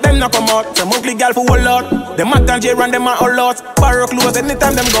the makeup, them not come out. Some ugly girl for whole lot. Them Mac and J run them a whole lot. Barrow clothes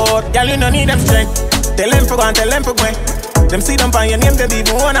anytime them go out. Girl, you no need them strength. Tell them for go and tell them for go. Them see them by your name, they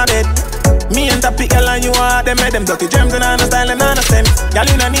even wanna bet. Me and Tappy, girl, and you are them make them dirty germs and on a style and on a sense. Girl,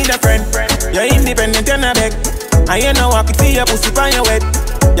 you no need a friend. You're independent, you're not beg. And you know walk it for your pussy by your wet.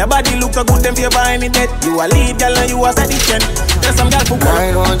 Your body looks so good, them favor any debt. You a lead, girl, and you a steady trend. There's some girl for good.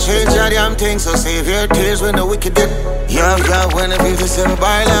 I don't change a damn thing, so save your tears when the wicked did. Yeah, when the people say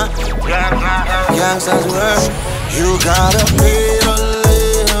baila. Gangsters world, you gotta pay to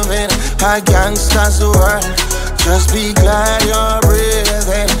live in a gangsters world. Just be glad you're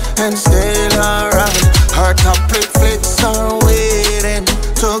breathing and still around. Her top flicks are waiting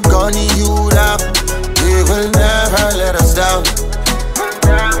to gun you down. They will never let us down.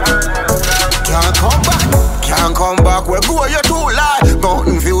 Can't come back, where go you too light.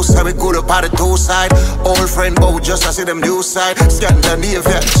 Mountain view, so we good up on the two side. Old friend, but just to see them new side.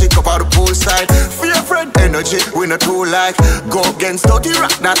 Scandinavia, chick up on the pool side. Fear friend, energy, we not too like. Go against dirty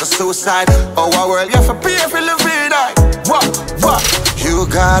rock, not a suicide. Our world, you have to pay for living night. What? You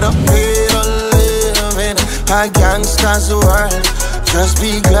gotta pay to live in a gangster's world. Just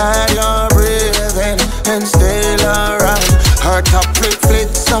be glad you're breathing and still around. Her top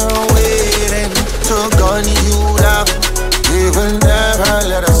flicks are waiting to gun you down. They will never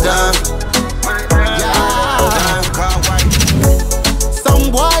let us down.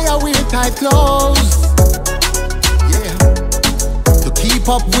 Some boy are wear tight clothes, yeah, to keep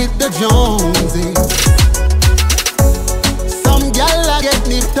up with the Joneses. Some gal a get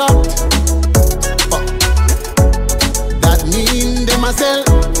nipped up, that mean them a sell.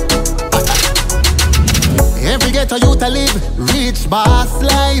 Every ghetto youth a live rich boss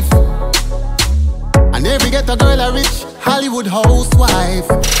life, and every ghetto girl a rich Hollywood housewife.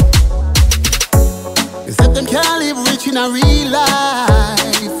 Except them can't live rich in a real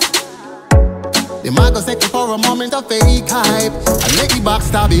life. They might go second for a moment of fake hype and make the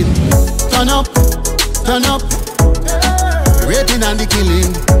backstabbing turn up. Raping and the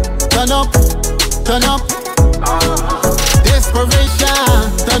killing turn up.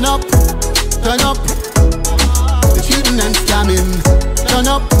 Desperation turn up. The cheating and scamming turn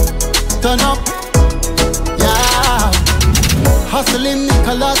up. Yeah, hustling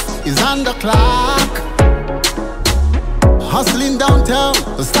Nicholas is on the clock, hustling downtown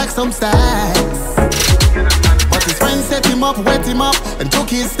to stack some stacks. But his friends set him up, wet him up, and took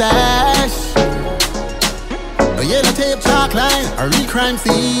his stash. A yellow tape chalk line, a real crime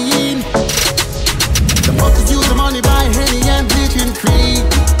scene. The fuckers use the money buy Henny and bleaching cream.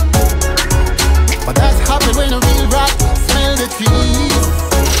 But that's happened when a real rat smell the trees.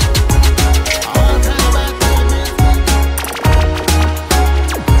 All kind of bad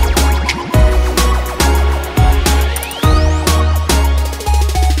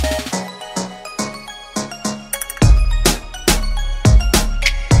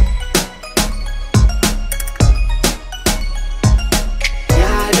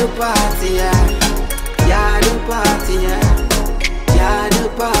party, yeah. Yeah, the party, yeah. Yeah, the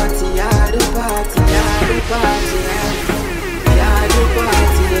party, yeah, the party, yeah, the party, yeah. Yeah, the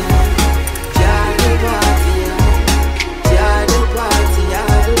party, yeah. Yeah, the party, yeah. Yeah, the party, yeah,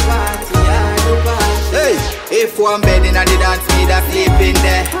 the party, yeah, the party. Hey, if one bed in the dance, me that sleep in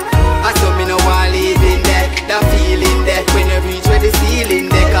there. I saw me no one live in there. That feeling there when you reach where the ceiling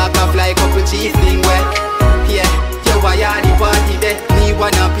there. Cock off like couple cheese thing where, yeah. Why are the party there? Me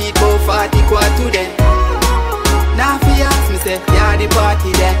wanna beat both 40 quad to them. Now if you ask me say, yeah the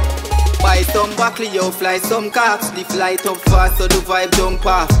party there. Buy some buckle, yo fly some cocks. The flight up fast so the vibe jump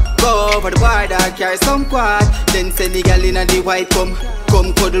off. Go over the border, carry some quad. Then send the girl in and the white come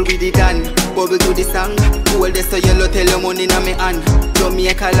cuddle with the Dan. Bubble to the song. Hold this so yellow tell your money in my hand.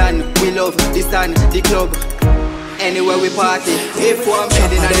 Jamaica land, we love the sun, the club. Anywhere we party, if one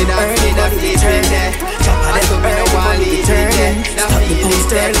bed in the dance, me that sleep in there. I saw me no one leave in there. That feeling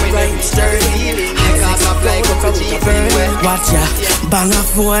there when you start feeling. I can't stop like up a cheap anywhere. Watch ya, bang a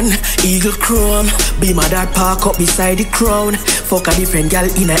phone, eagle chrome. Be my dad park up beside the crown. Fuck a different gal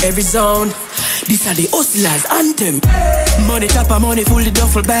in every zone. These are the hustlers anthem. Money chopper, money full the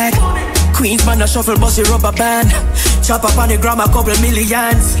duffel bag. Queens man a shuffle, bust a rubber band. Chop up on the gram a couple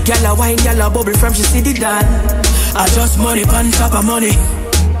millions. Gal a wine, gal a bubble from she see the dan. I just money pan top of money.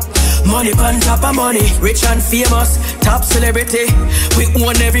 Money pan top of money. Rich and famous, top celebrity. We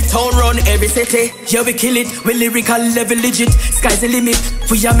own every town, run every city. Yeah, we kill it, we lyrical level legit. Sky's the limit,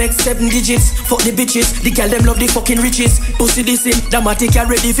 we a make 7 digits. Fuck the bitches, the girl them love the fucking riches. Pussy this in, dramatic and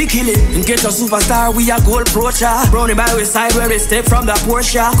ready for killing. Get a superstar, we a gold approacher. Brownie by we side where we step from the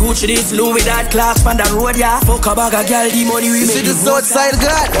Porsche. Gucci this, Louis that class from the road, yeah. Fuck a bag of girl, the money we make. See the Southside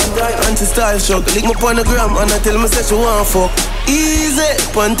God, anti-style shock. Lick me on the gram and I tell me say she want fuck. Easy,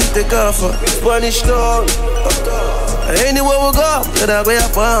 panty take off her. Spanish town. Anywhere we go, that we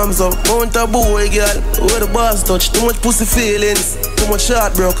have arms up. Mount a boy, girl. Where the boss touch, too much pussy feelings, too much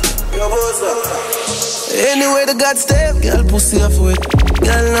heart broke. Anyway the God step, girl pussy off with.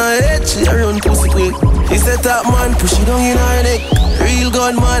 Girl no head, she a run pussy quick. She said top man, push it down in her neck. Real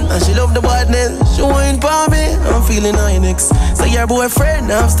gun man, and she love the badness. She wine for me, I'm feeling high next. So your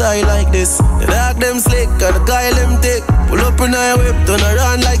boyfriend, have style like this. The dog them slick, and the guy them thick. Pull up in her whip, turn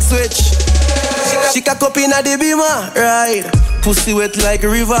around like switch. She cock up in a the beamer, ride. Pussy wet like a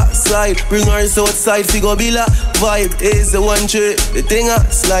river side. Bring her outside, figure Billa. Vibe is the one tree, the thing a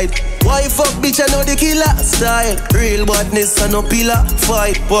slide. Why fuck bitch, I know the killer style. Real badness and no pillar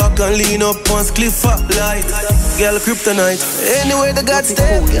fight. Walk and lean up on cliff up light. Girl kryptonite. Anyway the God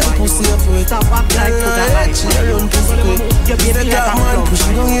step, girl pussy up for it. Girl head, she a run pussy quick. She the top man, push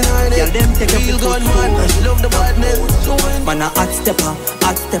it down in her neck. Real gun man, and she love the badness. Man a hot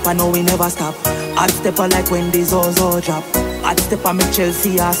stepper, no we never stop. Hot stepper like when the Zozo drop. Hot stepper make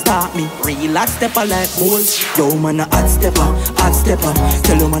Chelsea a start me. Real hot stepper like bulls. Yo man a hot stepper.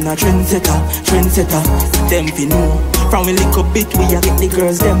 Tell you man a trendsetter. Them fi know. From we lick up bit we a get the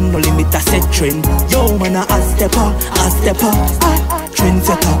girls them no limit a set trend. Yo man a hot stepper.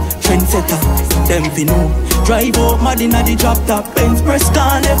 Trendsetter. Them fi know. Drive out mad inna the drop top. Benz press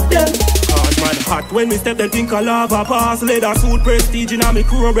can left them. Man hot when we step, they think I lava pass. Leather suit, prestige in a me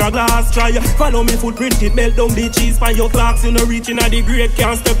Cobra glass. Try follow me footprint, it melt down the cheese. Find your clocks, you know reaching at the grade.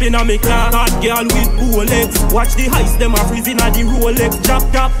 Can't step in a me class. Hot girl with Rolex. Watch the heist, them a freezing at the Rolex. Drop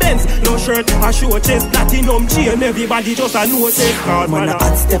Benz, no shirt, a show chest. Platinum chain, everybody just a notice. Man a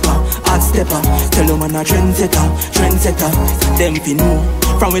hot stepper. Tell you man a trendsetter. Them fi know.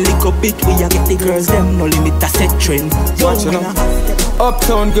 From we lick up bit, we a get the girls them no limit a set trend. Yo man a hot stepper.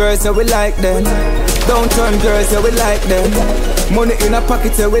 Uptown girls, yeah, we like them. Downtown girls, yeah, we like them. Money in a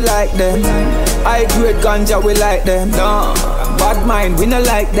pocket, yeah, we like them. High grade ganja, we like them. No, bad mind, we no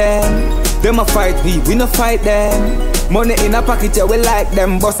like them. Them a fight, we no fight them. Money in a pocket, yeah, we like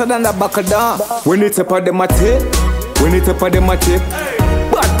them. Buster than the buckle down. When it's up on them a tip,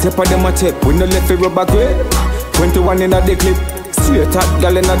 Bad tip on them a tip. We no left a rubber grip. 21 in a the clip. Straight hot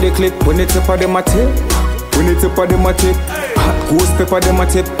gal inna the clip. When it's up of them a tip. When it's up of them a tip. Hot ghost pepper them a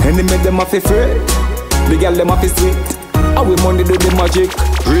tip. Enemy them a fi afraid. The gal them a fi sweet. How we money do the magic?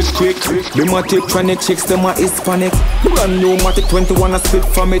 Rich quick. Them a tip chronic chicks. Them a Hispanic. Brand new Matic 21 a split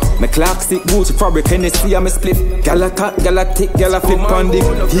from it. Me clock stick Gucci fabric Hennessy a me split. Gal a cut, gal a tick, gal a flip on dick.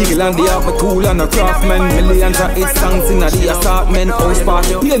 Eagle and the half a tool and a craftman. Millions of hit songs in the assortment. House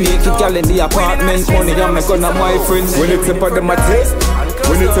party. Me make it gal in the apartment. Money and me gonna my friends. When it's up of them a tip.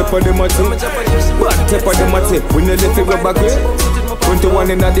 When it's up of them a tip. What tip of them a tip? When you lift it go back here.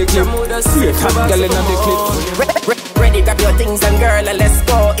 21 in the clip. Straight hot gal in the clip. Ready, grab your things and girl and let's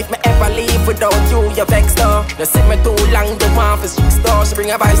go. If me ever leave without you, you're vexed though. You sit me too long, you want for 6 stars. So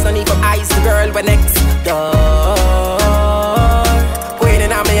bring a vice, don't even ice the girl when next door.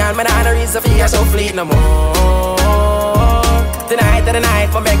 Waiting on me and my nana is a fear, so fleet no more. Tonight to the night,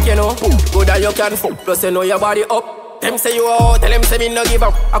 for make you know. Good that you can fuck, plus you know your body up. Them say you out, tell them say me no give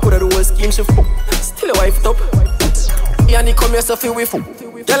up. I coulda do a scheme, she fuck. Still a wife it up. And he come here so feel we fuck.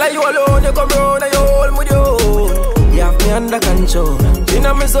 Tell her you alone, you come round and you hold me down. You have me under control. In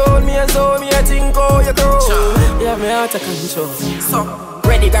a me zone, me a think how you grow. You have me out of control. So,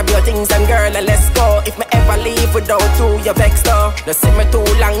 ready, grab your things and girl and let's go. If me ever leave without you, you're vexed though. You sit me too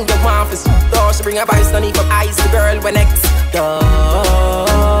long, you want for 6 stars. So bring a vice, don't even ice the girl when next door.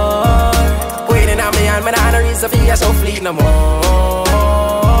 Waiting on me and my nana is a fear, so fleet no more.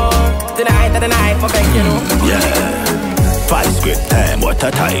 Tonight to the night, for back, you know. Yeah. 5 script time, what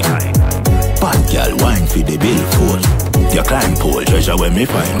a time. Bad girl wine for the billfold. Your climb pole, treasure when me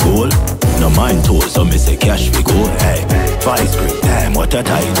find gold. No mind told, so me say cash we go. Hey, 5 script time, what a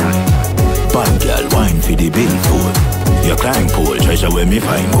time. Bad girl wine for the billfold. Your climb pole, treasure when me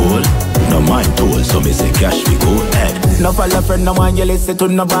find gold. No mind told, so me say cash we go. Hey, no follow friend, no one you listen to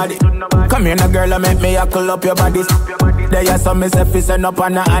nobody. Come here, no girl, and make me huckle up your bodies. There you saw me say fi send up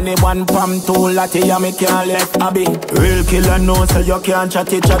on anyone palm tool that ya me can't let hobby. Real killer know so you can't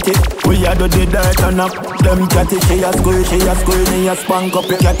chat it. We a do the dirt and up them catty. She a squeeze, me a spank up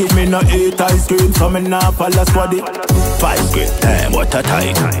your catty. Me no eat ice cream so me nah follow squaddy. 5 script time, what a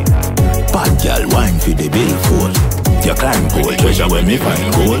time. Bad girl wine for the billfold. Your climb pole, treasure when me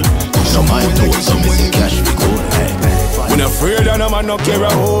find gold. No mind told, so me say cash we go. Hey. When afraid and a man no care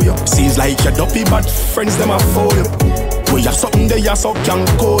how you. Seems like your dopey bad friends them a fool you. We have something there you so can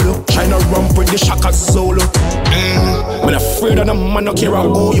call you. Tryna rump with the shaka solo. When afraid and a man no care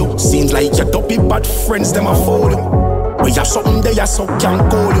how you. Seems like your dopey bad friends them a fool you. We have something there you so can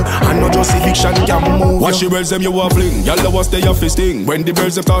call you. And not just eviction can move. Watch the birds them you a fling. Y'all was there for sting. When the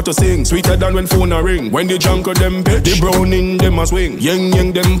birds them start to sing, sweeter than when phone a ring. When the junk of them pitch, the browning them a swing.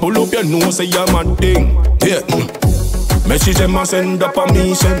 Yang them pull up your nose say you're mad thing. Yeah. Message them a send up a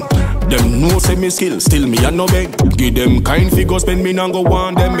mission. Them know say me skill, still me a no beg. Give them kind figures, spend me and go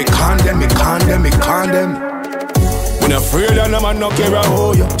on them. Me can them. When afraid and a man no care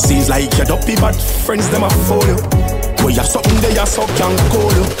how you. Seems like your dopey bad friends them a fool you. We have something there you so can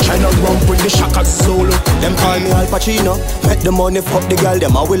call you. Tryna rump with the shaka solo. Them call me Al Pacino. Make the money fuck the girl,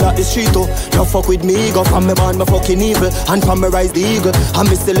 them I will at the street oh. No fuck with me, go from me born me fucking evil. And from me rise the eagle. And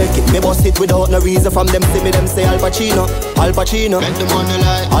me select it, me bust it without no reason. From them see me, them say Al Pacino. Make the money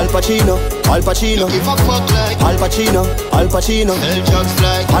like Al Pacino. Give a fuck like Al Pacino. Hell just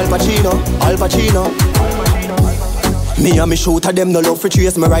like Al Pacino. Me and me shooter them no love for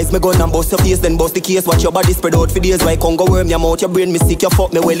trace. Me rise me gun and bust your face, then bust the case. Watch your body spread out for days. Why Congo worm your mouth, your brain me sick, you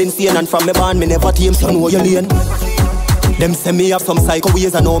fuck me well insane. And from me band me never tame, so know your lane. Them say me have some psycho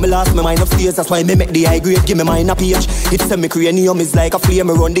ways, I know me lost my mind upstairs. That's why me make the high grade, give me mine a page. It say me cranium is like a flame,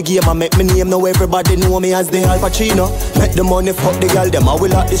 me run the game and make me name. Now everybody know me as the Al Pacino. Make the money fuck the girl, them I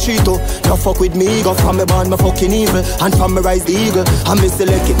will at the street oh. No fuck with me, go from me born me fucking evil. And from me rise the eagle, and me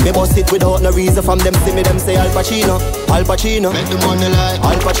select it, me bust it without no reason. From them see me, them say Al Pacino. Make the money like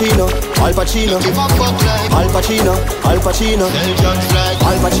Al Pacino. Give a fuck like Al Pacino. Hell just like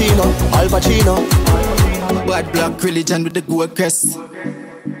Al Pacino. Bad black religion with the gold crest.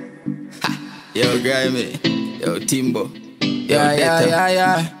 Yo, Grimy. Yo, Timbo.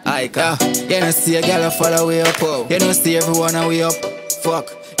 Yeah. Ika. You don't see a girl follow way up. Oh. You don't see everyone a way up. Fuck.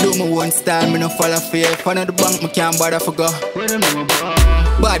 Do me one style, me no follow fear. Fun of the bank, me can't bother for go.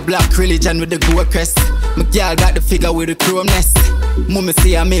 Bad black religion with the gold crest. My girl got the figure with the chrome nest. Mummy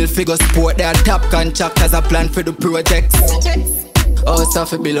see a male figure sport. They are top contractors a plan for the projects. Oh, so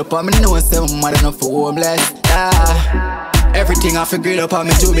fi build up on me know say I'm mad enough for homeless. Everything I fi grill up on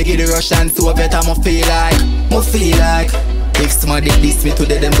me too big in the Russian Soviet. I'ma feel like if somebody diss me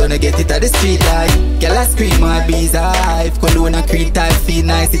today, them gonna get it at the street like. Girl I scream my bees hive. Cologne and creed type feel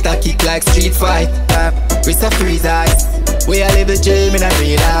nice. It a kick like street fight. Wrist a freeze eyes. We a live the dream in a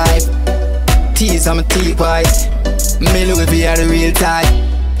real life. Tease on my teeth white. Me Louis V are the real type.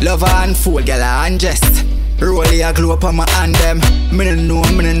 Love and fool, girl I undressed. Rollie a glow up on my hand them. Me no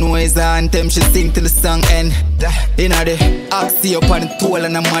know his anthem. She sing till the song end. Inna the oxy up on the toll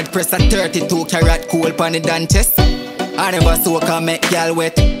and a mad press a 32 carat coal pon the dan chest. I never soak and make girl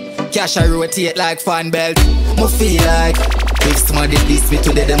wet. Cash a rotate like fan belt. Me feel like if somebody diss me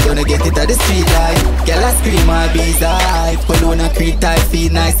today, them gonna get it at the street light. Girl I scream all bees hype. Cologne a creep type,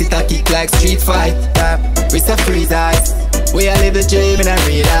 feel nice, it a kick like street fight. It's a freeze eyes. We a live the dream in a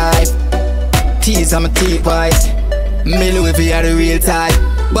real life. Tease on my teeth white. Me Louis V are the real type.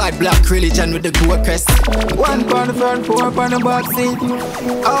 Bad black religion with the goat crest. 1 pound the front, 4 pound the back seat.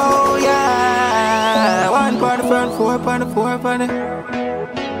 Oh yeah. 1 pound the front, 4 pound the 4 pound the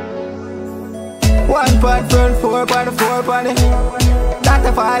 1 pound front, 4 pound the 4 pound the. That's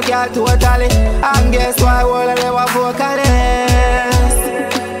a 5 girl totally. And guess why all of them are vocalists.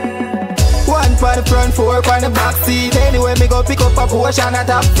 1 pound the front, 4 pound the back seat. Anyway, me go pick up a potion at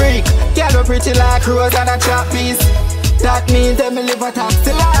a freak. Girl pretty like rose and a chop piece. That means that me live a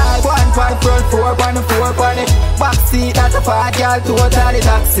taxi life. 1 pound front, 4 pound the 4 pound the back seat. That's a 5 girl totally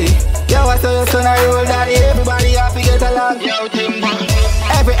taxi. Yo, I saw your son a roll daddy. Everybody happy get along. Yo, Timber.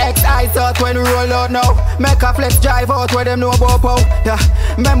 Every ex eyes out when we roll out now. Make a flex drive out where them know about pow. Yeah,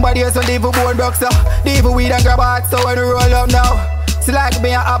 remember days when the evil bone broke so. The evil weed and grab hard so when we roll out now. It's like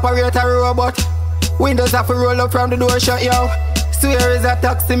being an operator robot. Windows have to roll up from the door shut, yo. Swear is a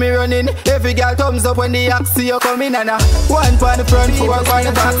taxi me running. Every girl thumbs up when the axi you come in and 1 pound the front, 4 pound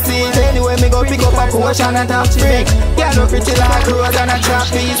the back seat. Anyway, me go pick up a potion and a freak. Girl no pretty like rose and a chop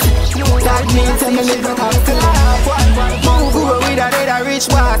piece. That means that me live a taxi life. Move over with a rich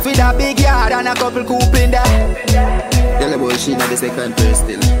boss with a big yard and a couple coupe in there. Tell about she not the second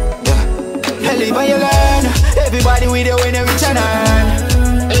person still. Yeah, live and you learn. Everybody with you when you reach and earn.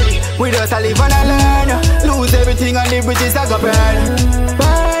 We just a live and a learn. Lose everything on the bridges I go burn.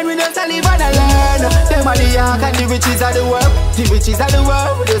 Burn, we just a live and a learn. Them are the young and the riches of the world. The riches of the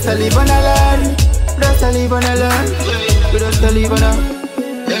world. We just a live and a learn. We just a live and a learn. We just a live and a.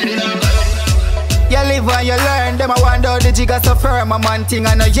 You live and you learn. Them a wonder the jigger so firm. A man thing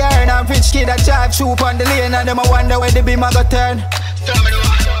and a yearn. And rich kid that drive through on the lane. And them a wonder where the beam a go turn.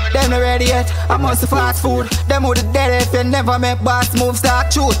 Them not ready yet. I must fast food. Them who the dead if you never make boss moves start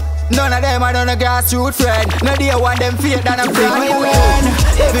truth. None of them are done a grassroots friend. No they want them fake than a friend.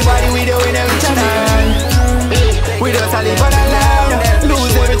 Everybody we do in every channel. We just a live and a learn.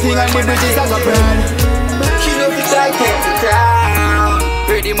 Lose everything and the bridges as a friend. She love it like the crown.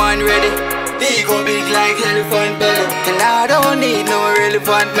 Ready man ready. Ego big like elephant belly. And I don't need no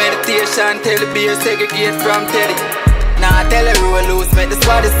relevant meditation. Tell the beer segregate from Teddy. Nah, tell her roll loose, make the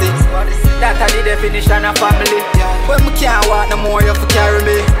squad see. That's the definition of family. When we can't walk no more, you have to carry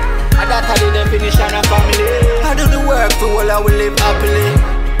me. And that's the definition of family. I do the work for all I will live happily.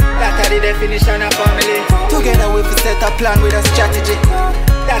 That's the definition of family. Together we set a plan with a strategy.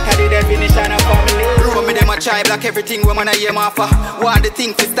 That's the definition of family. Romie them a try block everything when I hear my offer. Want the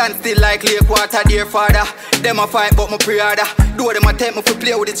thing to stand still like lake water, dear father. Them a fight but my pre-order. Do them a tempt me to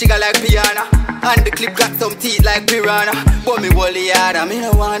play with the jigger like piano. And the clip got some teeth like piranha. But me wally harder, me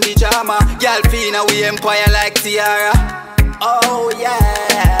no want the drama. Girl fina we empire like Tiara. Oh yeah.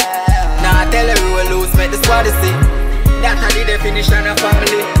 Nah tell her roll loose, make the squad see. That's the definition of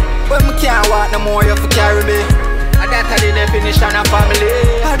family. When we can't walk no more, you have to carry me. And that's the definition of family.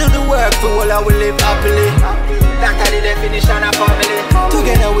 I do the work for all I will live happily. That's the definition of family.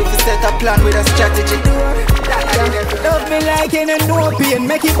 Together we set a plan with a strategy. Love me like you no pain.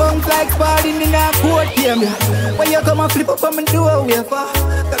 Make it bounce like Spalding in a court game. When you come and flip up on my doorway for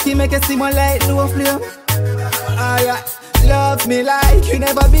cause you make it seem like no flame. Alright, love me like you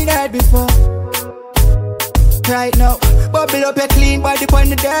never been hurt before. Right now, bubble up your clean body on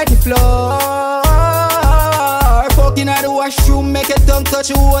the dirty floor. Fucking out the washroom, make your tongue touch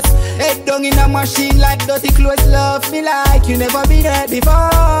your hose. Head down in a machine like dirty clothes. Love me like you never been hurt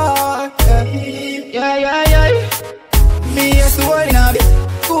before. Yeah. Me a soul in a bit.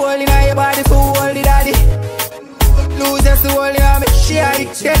 Cool in your body, full the daddy. Lose your soul in a bit. Share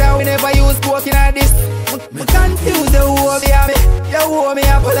it, together we never use spoken at this. Me confuse the whole me a me. You owe me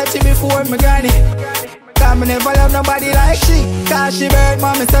apology before me granny. Cause me never love nobody like she. Cause she bird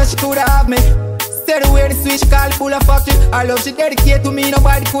mommy so she coulda have me. Said the way the switch call full of factory. Her love she dedicate to me,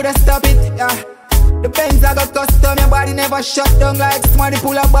 nobody coulda stop it. Yeah. The Benz I got custom, your body never shut down like somebody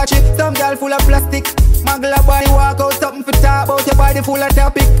pull a battery. Some girl full of plastic. Muggle a body walk out, something for talk about your body full of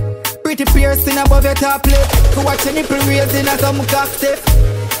topic. Pretty piercing above your top lip. To watch your nipple raising as some cock stiff.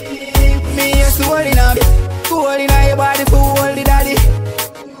 Me a soul in a bit. Soul in your body for hold the daddy.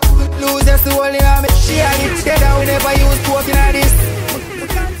 Lose your soul in me, share it together. We never use coke in this.